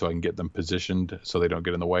separately, so I can get them positioned so they don't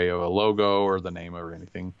get in the way of a logo or the name or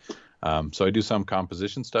anything. So I do some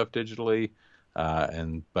composition stuff digitally.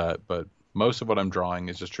 But most of what I'm drawing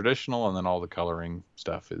is just traditional, and then all the coloring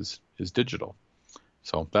stuff is digital.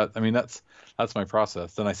 So that's my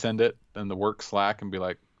process. Then I send it in the work Slack and be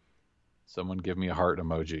like, someone give me a heart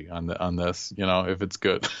emoji on this, if it's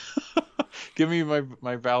good. Give me my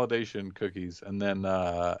validation cookies, and then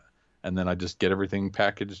I just get everything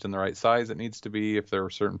packaged in the right size it needs to be. If there are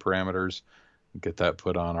certain parameters, get that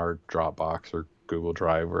put on our Dropbox or Google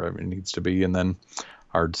Drive, wherever it needs to be, and then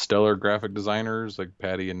our stellar graphic designers like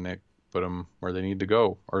Patty and Nick put them where they need to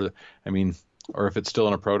go. Or if it's still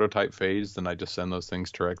in a prototype phase, then I just send those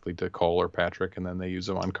things directly to Cole or Patrick, and then they use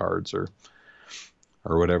them on cards or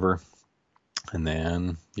whatever. And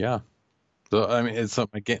then, yeah. So, it's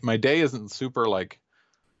my day isn't super like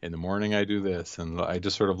in the morning I do this, and I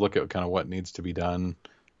just sort of look at kind of what needs to be done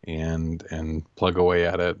and plug away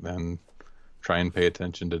at it and try and pay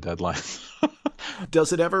attention to deadlines.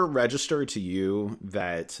 Does it ever register to you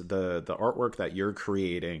that the artwork that you're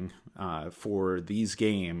creating for these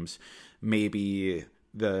games, maybe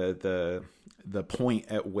the point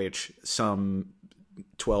at which some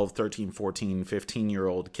 12, 13, 14,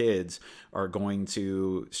 15-year-old kids are going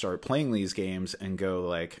to start playing these games and go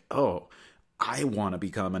like, oh, I want to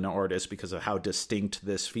become an artist because of how distinct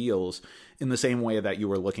this feels, in the same way that you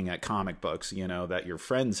were looking at comic books, that your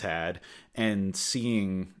friends had, and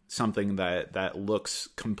seeing something that looks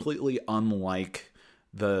completely unlike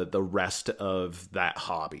the rest of that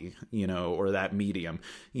hobby, or that medium.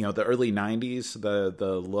 The early 90s,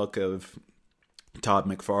 the look of Todd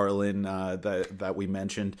McFarlane that we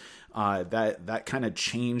mentioned, that kind of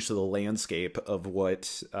changed the landscape of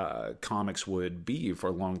what comics would be for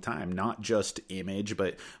a long time. Not just Image,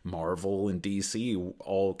 but Marvel and DC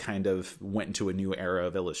all kind of went into a new era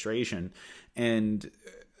of illustration. And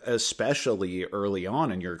especially early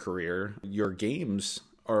on in your career, your games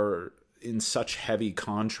are in such heavy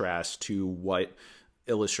contrast to what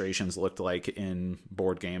illustrations looked like in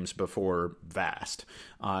board games before Vast.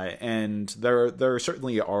 And there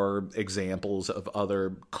certainly are examples of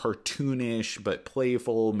other cartoonish but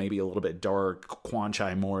playful, maybe a little bit dark. Quan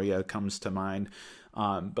Chai Moria comes to mind.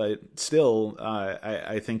 But still,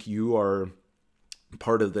 I think you are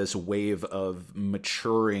part of this wave of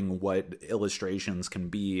maturing what illustrations can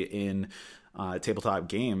be in tabletop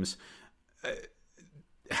games.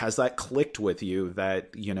 Has that clicked with you that,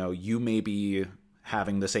 you may be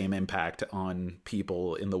having the same impact on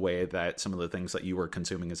people in the way that some of the things that you were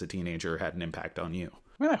consuming as a teenager had an impact on you?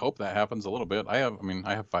 I hope that happens a little bit. I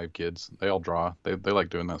have 5 kids. They all draw. They like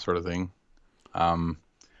doing that sort of thing.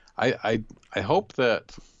 I hope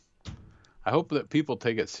that I hope that people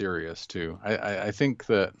take it serious too. I think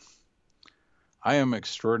that I am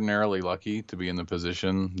extraordinarily lucky to be in the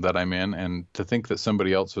position that I'm in, and to think that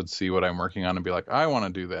somebody else would see what I'm working on and be like, I want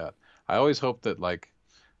to do that. I always hope that, like,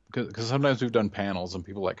 because sometimes we've done panels and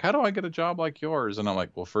people are like, how do I get a job like yours? And I'm like,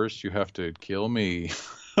 well, first you have to kill me.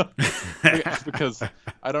 Because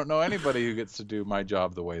I don't know anybody who gets to do my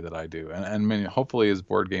job the way that I do. And I mean, hopefully as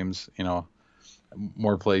board games,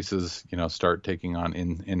 more places, start taking on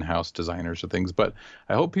in-house designers or things. But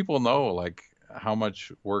I hope people know, like, how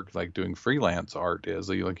much work like doing freelance art is.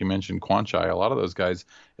 Like you mentioned, Quanchai, a lot of those guys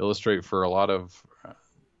illustrate for a lot of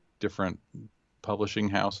different publishing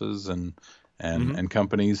houses and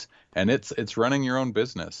companies, and it's running your own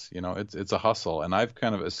business. It's a hustle, and I've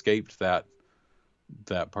kind of escaped that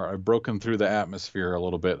part. I've broken through the atmosphere a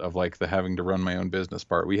little bit of like the having to run my own business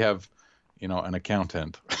part. We have an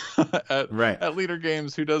accountant at Leader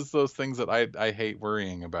Games who does those things that I hate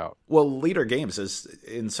worrying about. Well, Leader Games is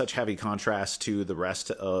in such heavy contrast to the rest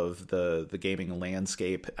of the gaming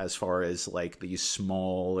landscape as far as like these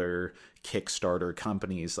smaller Kickstarter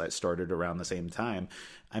companies that started around the same time.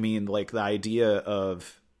 I mean, like the idea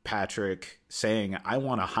of Patrick saying, I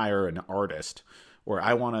want to hire an artist or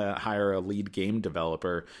I want to hire a lead game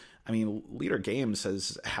developer. I mean, Leader Games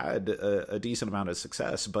has had a decent amount of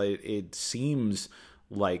success, but it seems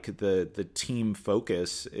like the team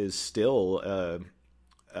focus is still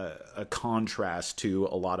a contrast to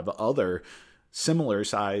a lot of other similar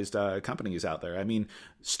sized companies out there. I mean,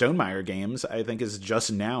 Stonemaier Games, I think, is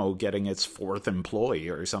just now getting its 4th employee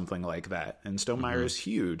or something like that. And Stonemaier is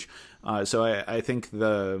huge. So I think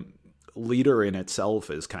the Leader in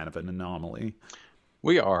itself is kind of an anomaly.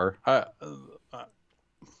 We are.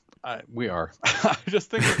 We are. I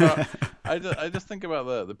just think about I just think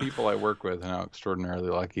about the people I work with and how extraordinarily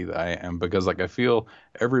lucky that I am, because like I feel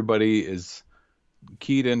everybody is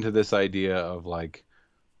keyed into this idea of like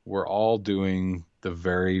we're all doing the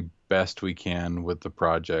very best we can with the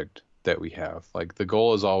project that we have. Like the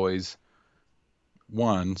goal is always,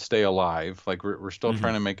 one, stay alive. Like we're still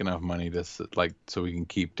trying to make enough money to like so we can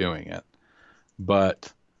keep doing it.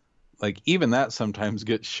 But like even that sometimes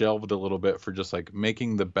gets shelved a little bit for just like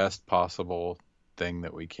making the best possible thing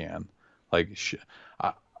that we can. Like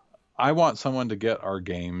I want someone to get our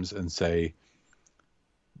games and say,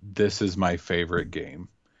 this is my favorite game.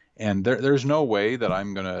 And there's no way that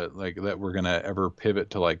I'm gonna like that we're gonna ever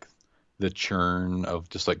pivot to like the churn of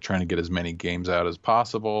just like trying to get as many games out as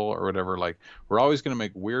possible or whatever. Like we're always gonna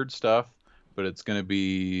make weird stuff, but it's gonna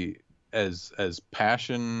be as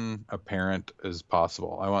passion apparent as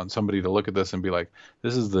possible. I want somebody to look at this and be like,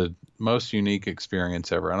 this is the most unique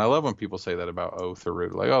experience ever. And I love when people say that about Oath or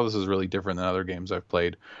Root, like, oh, this is really different than other games I've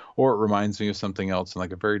played, or it reminds me of something else in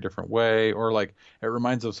like a very different way, or like it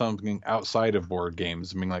reminds of something outside of board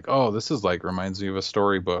games. I mean, like, oh, this is like reminds me of a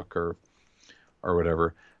storybook or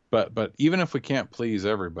whatever. But even if we can't please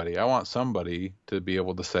everybody, I want somebody to be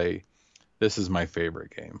able to say, this is my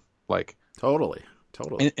favorite game. Like Totally.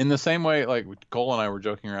 In the same way, like Cole and I were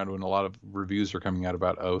joking around when a lot of reviews were coming out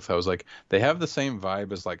about Oath. I was like, they have the same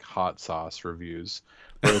vibe as like hot sauce reviews,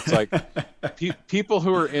 where it's like people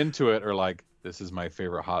who are into it are like, this is my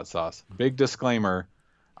favorite hot sauce. Big disclaimer,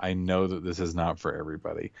 I know that this is not for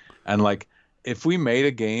everybody. And like, if we made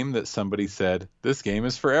a game that somebody said, this game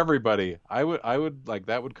is for everybody, I would like,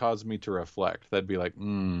 that would cause me to reflect. That'd be like,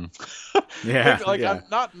 Yeah. like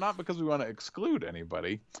not because we want to exclude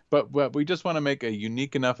anybody, but we just want to make a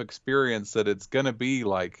unique enough experience that it's going to be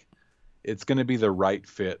the right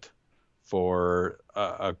fit for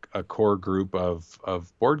a core group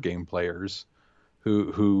of board game players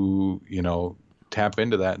who tap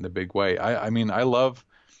into that in a big way. I mean, I love,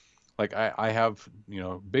 like I have,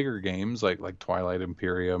 bigger games like Twilight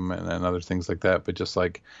Imperium and other things like that, but just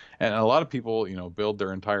like, and a lot of people, build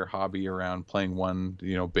their entire hobby around playing one,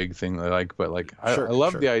 big thing they like, but like, I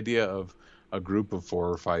love the idea of a group of 4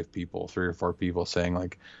 or 5 people, 3 or 4 people saying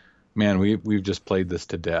like, man, we've just played this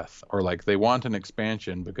to death, or like they want an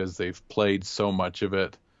expansion because they've played so much of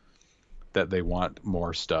it that they want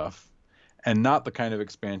more stuff. And not the kind of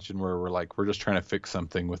expansion where we're just trying to fix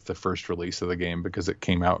something with the first release of the game because it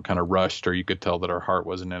came out kind of rushed, or you could tell that our heart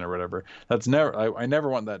wasn't in or whatever. That's never, I never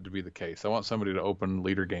want that to be the case. I want somebody to open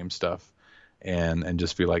Leader Game stuff and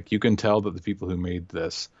just be like, you can tell that the people who made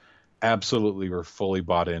this absolutely were fully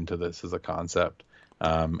bought into this as a concept,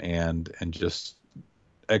 and just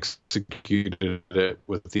executed it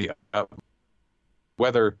with the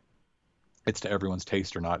whether it's to everyone's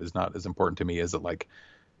taste or not is not as important to me as it like,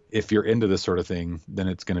 if you're into this sort of thing, then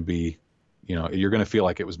it's going to be you're going to feel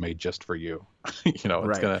like it was made just for you. It's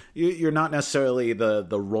Right. going to. You're not necessarily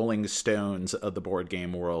the Rolling Stones of the board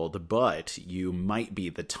game world, but you might be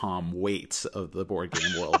the Tom Waits of the board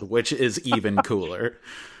game world, which is even cooler.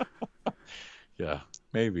 Yeah,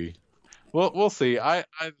 maybe. Well, we'll see. I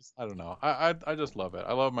don't know. I just love it.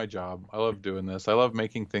 I love my job. I love doing this. I love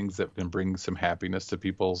making things that can bring some happiness to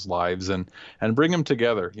people's lives and bring them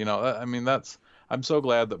together. I mean, I'm so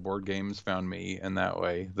glad that board games found me in that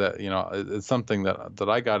way. That it's something that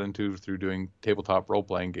I got into through doing tabletop role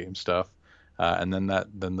playing game stuff. And then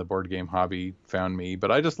the board game hobby found me.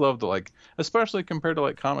 But I just love especially compared to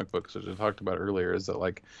like comic books, which I talked about earlier, is that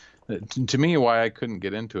like to me, why I couldn't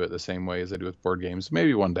get into it the same way as I do with board games.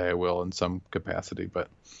 Maybe one day I will in some capacity, but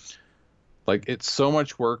like it's so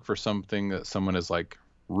much work for something that someone is like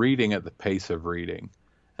reading at the pace of reading,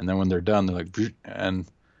 and then when they're done, they're like, and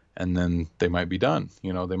then they might be done.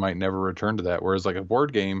 They might never return to that. Whereas like a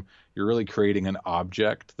board game, you're really creating an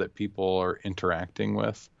object that people are interacting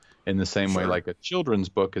with in the same way. Sure. Like a children's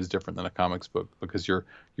book is different than a comics book because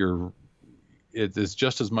it is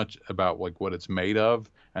just as much about like what it's made of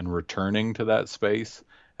and returning to that space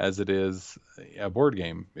as it is a board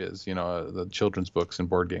game is. The children's books and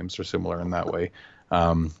board games are similar in that way.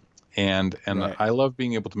 And Right. I love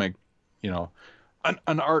being able to make an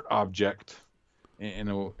art object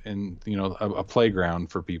a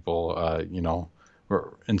playground for people.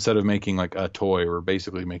 Instead of making like a toy, we're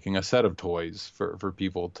basically making a set of toys for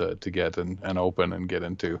people to get and open and get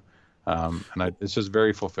into. It's just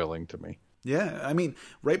very fulfilling to me. Yeah, I mean,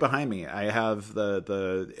 right behind me, I have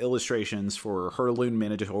the illustrations for Herloon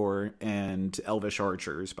Minotaur and Elvish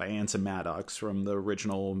Archers by Anson Maddox from the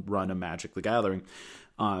original run of Magic the Gathering.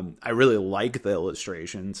 I really like the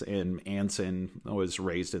illustrations, and Anson was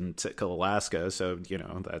raised in Sitka, Alaska, so,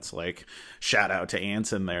 that's like, shout out to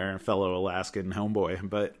Anson there, fellow Alaskan homeboy.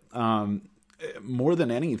 But more than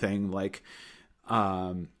anything, like,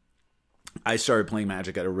 I started playing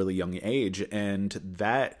Magic at a really young age, and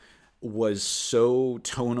that was so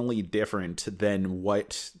tonally different than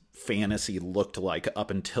what fantasy looked like up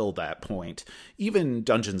until that point. Even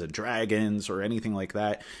Dungeons and Dragons or anything like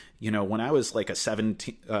that. When I was like a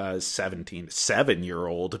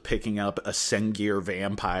 7-year-old picking up a Sengir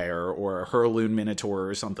vampire or a Herloon Minotaur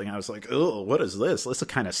or something, I was like, oh, what is this? This is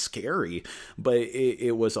kind of scary. But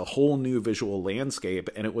it was a whole new visual landscape,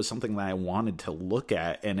 and it was something that I wanted to look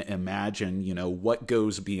at and imagine, what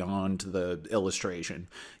goes beyond the illustration.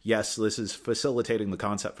 Yes, this is facilitating the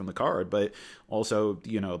concept from the card, but also,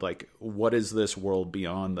 like, what is this world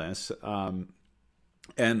beyond this?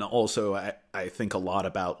 And also, I think a lot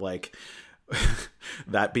about, like,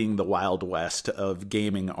 that being the Wild West of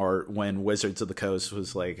gaming art when Wizards of the Coast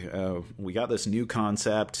was like, oh, we got this new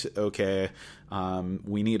concept. Okay,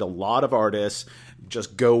 we need a lot of artists.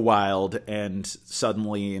 Just go wild. And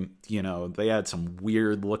suddenly, they had some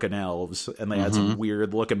weird looking elves and they had some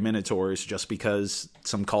weird looking minotaurs just because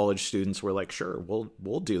some college students were like, sure,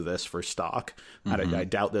 we'll do this for stock. I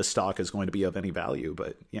doubt this stock is going to be of any value,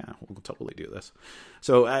 but yeah, we'll totally do this.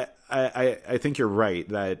 So I think you're right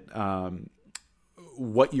that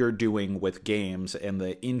what you're doing with games and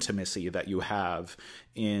the intimacy that you have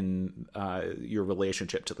in your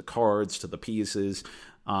relationship to the cards, to the pieces,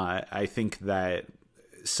 I think that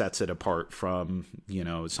sets it apart from,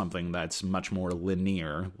 something that's much more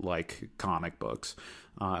linear like comic books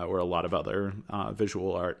or a lot of other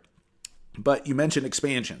visual art. But you mentioned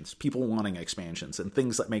expansions, people wanting expansions and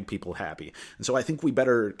things that make people happy. And so I think we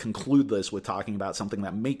better conclude this with talking about something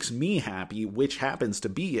that makes me happy, which happens to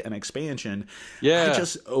be an expansion. Yeah. I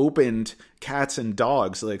just opened Cats and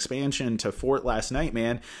Dogs, the expansion to Fort last night,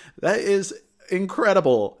 man. That is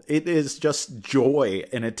incredible. It is just joy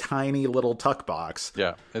in a tiny little tuck box.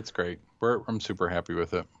 Yeah, it's great. I'm super happy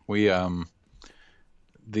with it. We when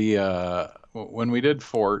we did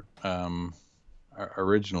Fort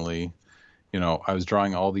originally, I was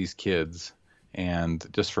drawing all these kids, and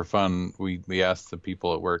just for fun, we asked the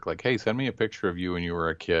people at work, like, hey, send me a picture of you when you were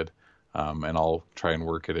a kid, and I'll try and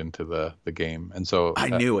work it into the game. And so I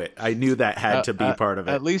knew it. I knew that had to be part of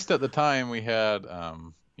it. At least at the time, we had,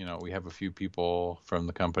 we have a few people from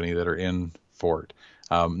the company that are in Fort.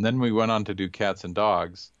 Then we went on to do Cats and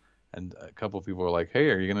Dogs, and a couple of people were like, hey,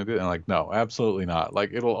 are you going to do it? And I'm like, no, absolutely not.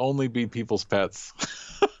 Like, it'll only be people's pets.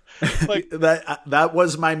 Like that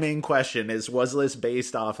was my main question was this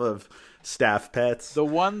based off of staff pets? The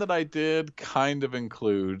one that I did kind of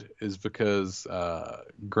include is because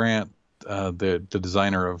Grant, the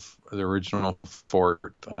designer of the original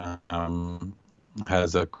Fort,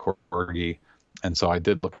 has a corgi, and so I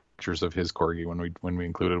did look at pictures of his corgi when we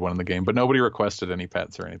included one in the game, but nobody requested any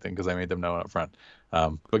pets or anything because I made them know up front.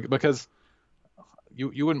 Because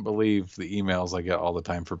you wouldn't believe the emails I get all the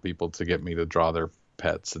time for people to get me to draw their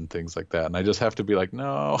pets and things like that. And I just have to be like,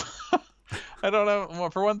 no, I don't have, well,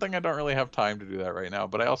 for one thing, I don't really have time to do that right now,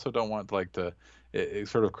 but I also don't want like to, it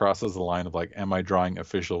sort of crosses the line of like, am I drawing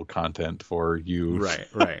official content for you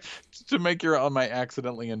Right. to make am I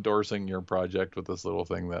accidentally endorsing your project with this little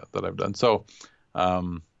thing that I've done? So,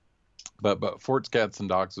 um, but forts, cats, and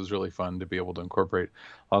dogs was really fun to be able to incorporate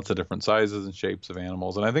lots of different sizes and shapes of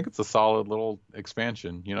animals. And I think it's a solid little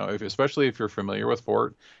expansion. You know, especially if you're familiar with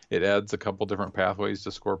fort, it adds a couple different pathways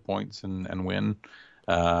to score points and win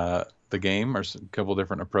the game, or a couple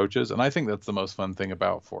different approaches. And I think that's the most fun thing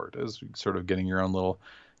about fort, is sort of getting your own little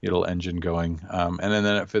engine going. And then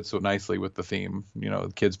it fits so nicely with the theme, you know,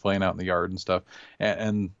 kids playing out in the yard and stuff.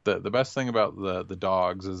 And the best thing about the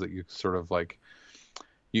dogs is that you sort of like,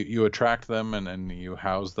 you attract them and you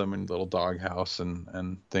house them in a little dog house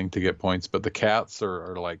and thing to get points. But the cats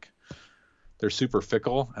are like, they're super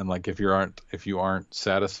fickle, and like if you aren't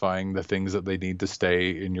satisfying the things that they need to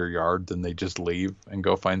stay in your yard, then they just leave and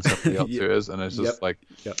go find somebody else who is. And it's just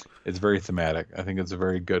it's very thematic. I think it's a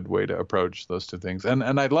very good way to approach those two things. And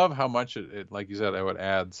I love how much it like you said, how it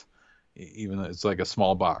adds, even though it's like a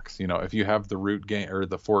small box. You know, if you have the root game or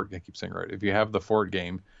the fort, I keep saying right. If you have the fort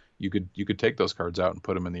game, you could take those cards out and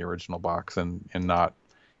put them in the original box and not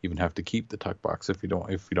even have to keep the tuck box if you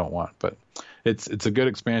don't want. But it's a good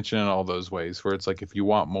expansion in all those ways, where it's like if you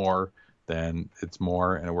want more, then it's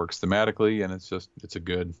more, and it works thematically, and it's a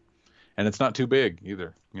good, and it's not too big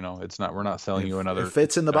either. You know, we're not selling you another. It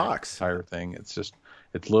fits in the box. Entire thing.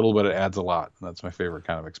 It's little, but it adds a lot. And that's my favorite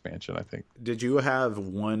kind of expansion, I think. Did you have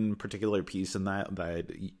one particular piece in that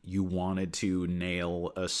you wanted to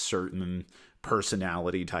nail a certain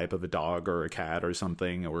personality type of a dog or a cat or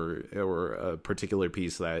something, or a particular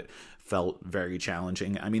piece that felt very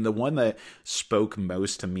challenging? I mean, the one that spoke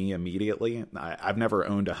most to me immediately, I've never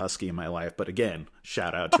owned a husky in my life, but again,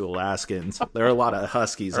 shout out to Alaskans. There are a lot of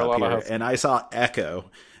huskies up here, and I saw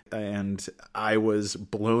Echo, and I was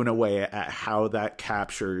blown away at how that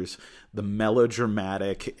captures the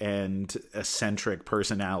melodramatic and eccentric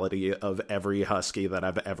personality of every husky that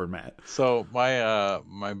I've ever met. So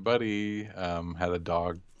my buddy had a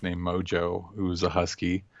dog named Mojo, who was a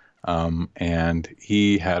husky, and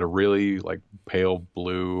he had a really like pale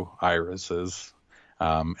blue irises,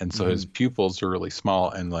 and so his pupils are really small,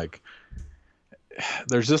 and like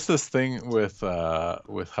there's just this thing with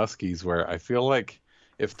huskies where I feel like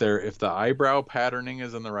if the eyebrow patterning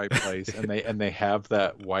is in the right place and they have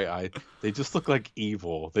that white eye, they just look like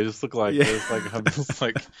evil. They just look like have this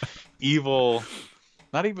like evil,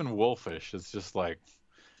 not even wolfish. It's just like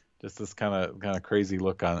this kind of crazy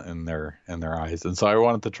look in their eyes. And so I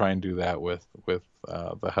wanted to try and do that with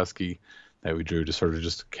the husky that we drew, to sort of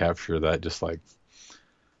just capture that just like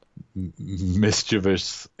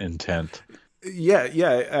mischievous intent.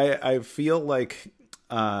 Yeah. I feel like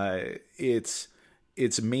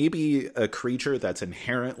it's maybe a creature that's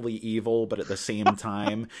inherently evil, but at the same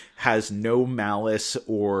time has no malice,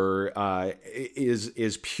 or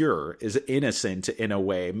is pure, is innocent in a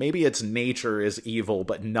way. Maybe its nature is evil,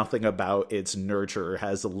 but nothing about its nurture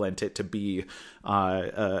has lent it to be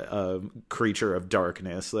a creature of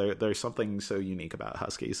darkness. There's something so unique about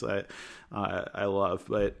huskies that I love.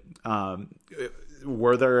 But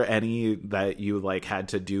were there any that you like had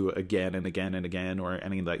to do again and again and again, or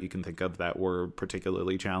any that you can think of that were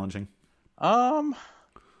particularly challenging? Not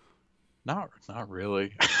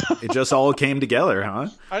really. It just all came together, huh?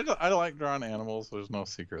 I like drawing animals. There's no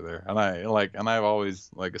secret there. And I've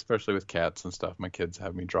always, like, especially with cats and stuff, my kids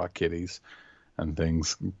have me draw kitties and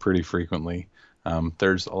things pretty frequently.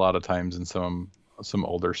 There's a lot of times in some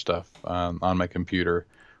older stuff on my computer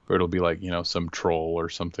where it'll be like, you know, some troll or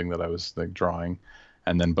something that I was like drawing.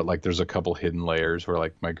 And then, but like there's a couple hidden layers where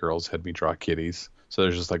like my girls had me draw kitties. So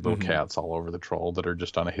there's just like little cats all over the troll that are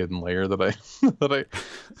just on a hidden layer that I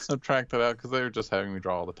subtracted out because they were just having me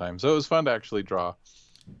draw all the time. So it was fun to actually draw,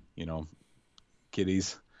 you know,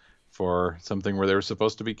 kitties for something where they were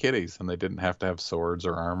supposed to be kitties and they didn't have to have swords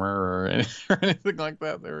or armor or anything like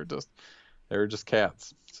that. They were just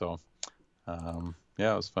cats. So,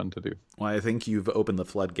 yeah, it was fun to do. Well, I think you've opened the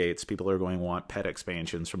floodgates. People are going to want pet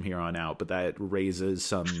expansions from here on out, but that raises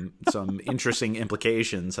some interesting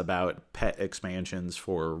implications about pet expansions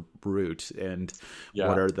for Root and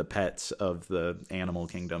what are the pets of the animal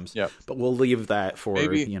kingdoms. Yeah. But we'll leave that for,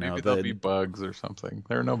 maybe there'll be bugs or something.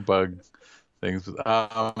 There are no bug things.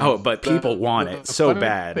 But people want it so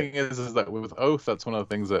bad. The thing is that with Oath, that's one of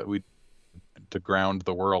the things that we to ground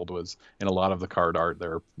the world was in a lot of the card art.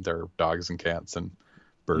 There are dogs and cats and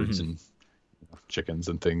birds and chickens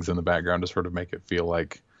and things in the background to sort of make it feel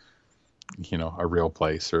like a real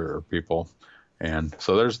place or people. And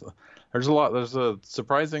so there's a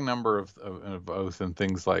surprising number of oath and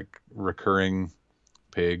things like recurring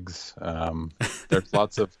pigs. There's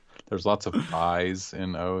lots of pies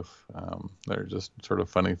in oath. They're just sort of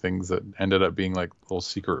funny things that ended up being like little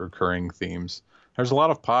secret recurring themes. There's a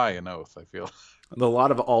lot of pie in oath, I feel. A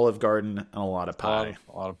lot of Olive Garden and a lot of pie.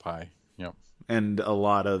 A lot of pie. Yep. And a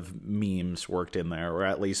lot of memes worked in there, or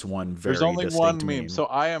at least one very There's only one distinct meme. So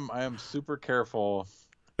I am super careful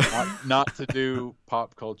not to do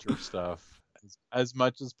pop culture stuff as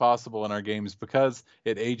much as possible in our games because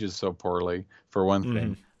it ages so poorly, for one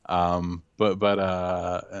thing. But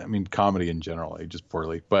I mean, comedy in general ages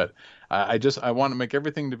poorly. But I want to make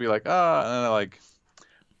everything to be like,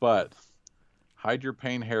 but Hide Your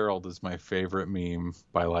Pain Harold is my favorite meme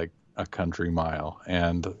by like a country mile.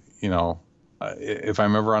 And, if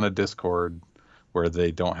I'm ever on a Discord where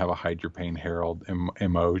they don't have a Hide Your Pain Harold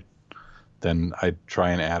emote, then I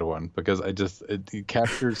try and add one because it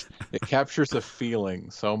captures a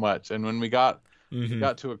feeling so much. And when we got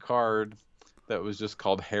to a card that was just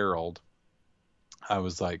called Harold, I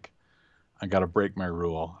was like, I got to break my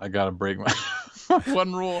rule. I got to break my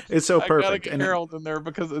one rule. It's so perfect. I got to get Harold in there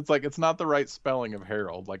because it's like, it's not the right spelling of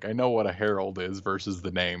Harold. Like I know what a herald is versus the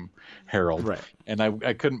name Harold. Right. And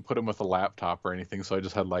I couldn't put him with a laptop or anything. So I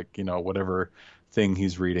just had like, whatever thing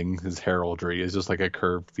he's reading, his heraldry is just like a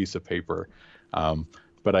curved piece of paper.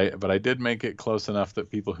 But I did make it close enough that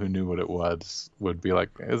people who knew what it was would be like,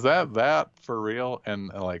 is that for real?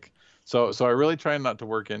 And like, so I really try not to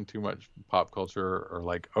work in too much pop culture or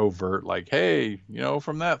like overt, like, hey,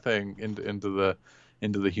 from that thing into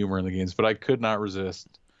the humor in the games. But I could not resist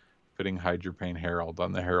putting Hide Your Pain Harold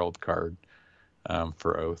on the Herald card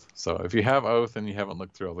for Oath. So if you have Oath and you haven't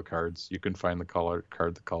looked through all the cards, you can find the card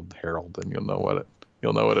called Herald, and you'll know what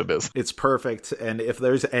it is. It's perfect. And if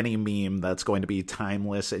there's any meme that's going to be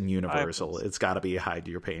timeless and universal, it's got to be Hide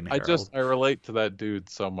Your Pain Harold. I relate to that dude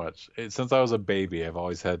so much. Since I was a baby, I've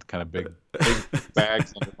always had kind of big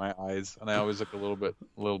bags under my eyes, and I always look a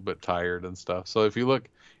little bit tired and stuff. So if you look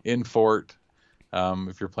in Fort,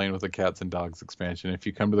 if you're playing with the Cats and Dogs expansion, if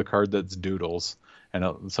you come to the card that's Doodles,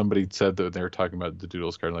 and somebody said that they were talking about the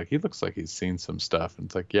Doodles card, like, he looks like he's seen some stuff. And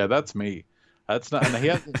it's like, yeah, that's me. That's not, and he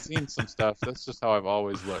hasn't seen some stuff. That's just how I've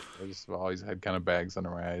always looked. I just always had kind of bags under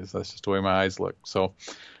my eyes. That's just the way my eyes look. So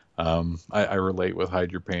I relate with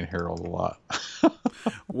Hide Your Pain Harold a lot.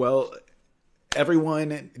 Well,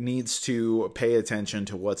 everyone needs to pay attention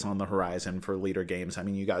to what's on the horizon for Leader Games. I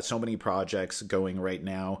mean, you got so many projects going right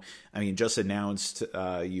now. I mean, just announced,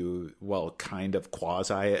 kind of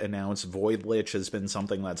quasi-announced, Void Lich has been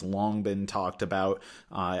something that's long been talked about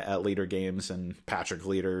at Leader Games, and Patrick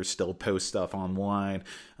Leader still posts stuff online.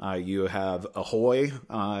 You have Ahoy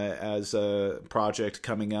as a project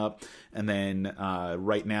coming up, and then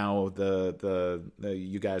right now the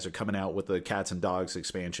you guys are coming out with the Cats and Dogs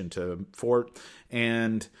expansion to Fort.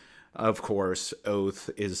 And of course,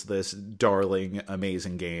 Oath is this darling,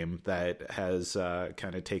 amazing game that has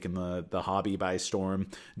kind of taken the hobby by storm.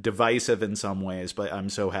 Divisive in some ways, but I'm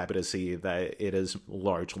so happy to see that it has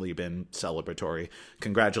largely been celebratory.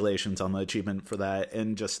 Congratulations on the achievement for that,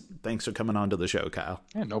 and just thanks for coming on to the show, Kyle.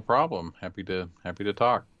 Yeah, no problem. Happy to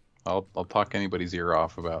talk. I'll talk anybody's ear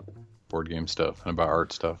off about board game stuff and about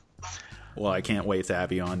art stuff. Well, I can't wait to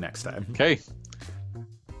have you on next time. Okay.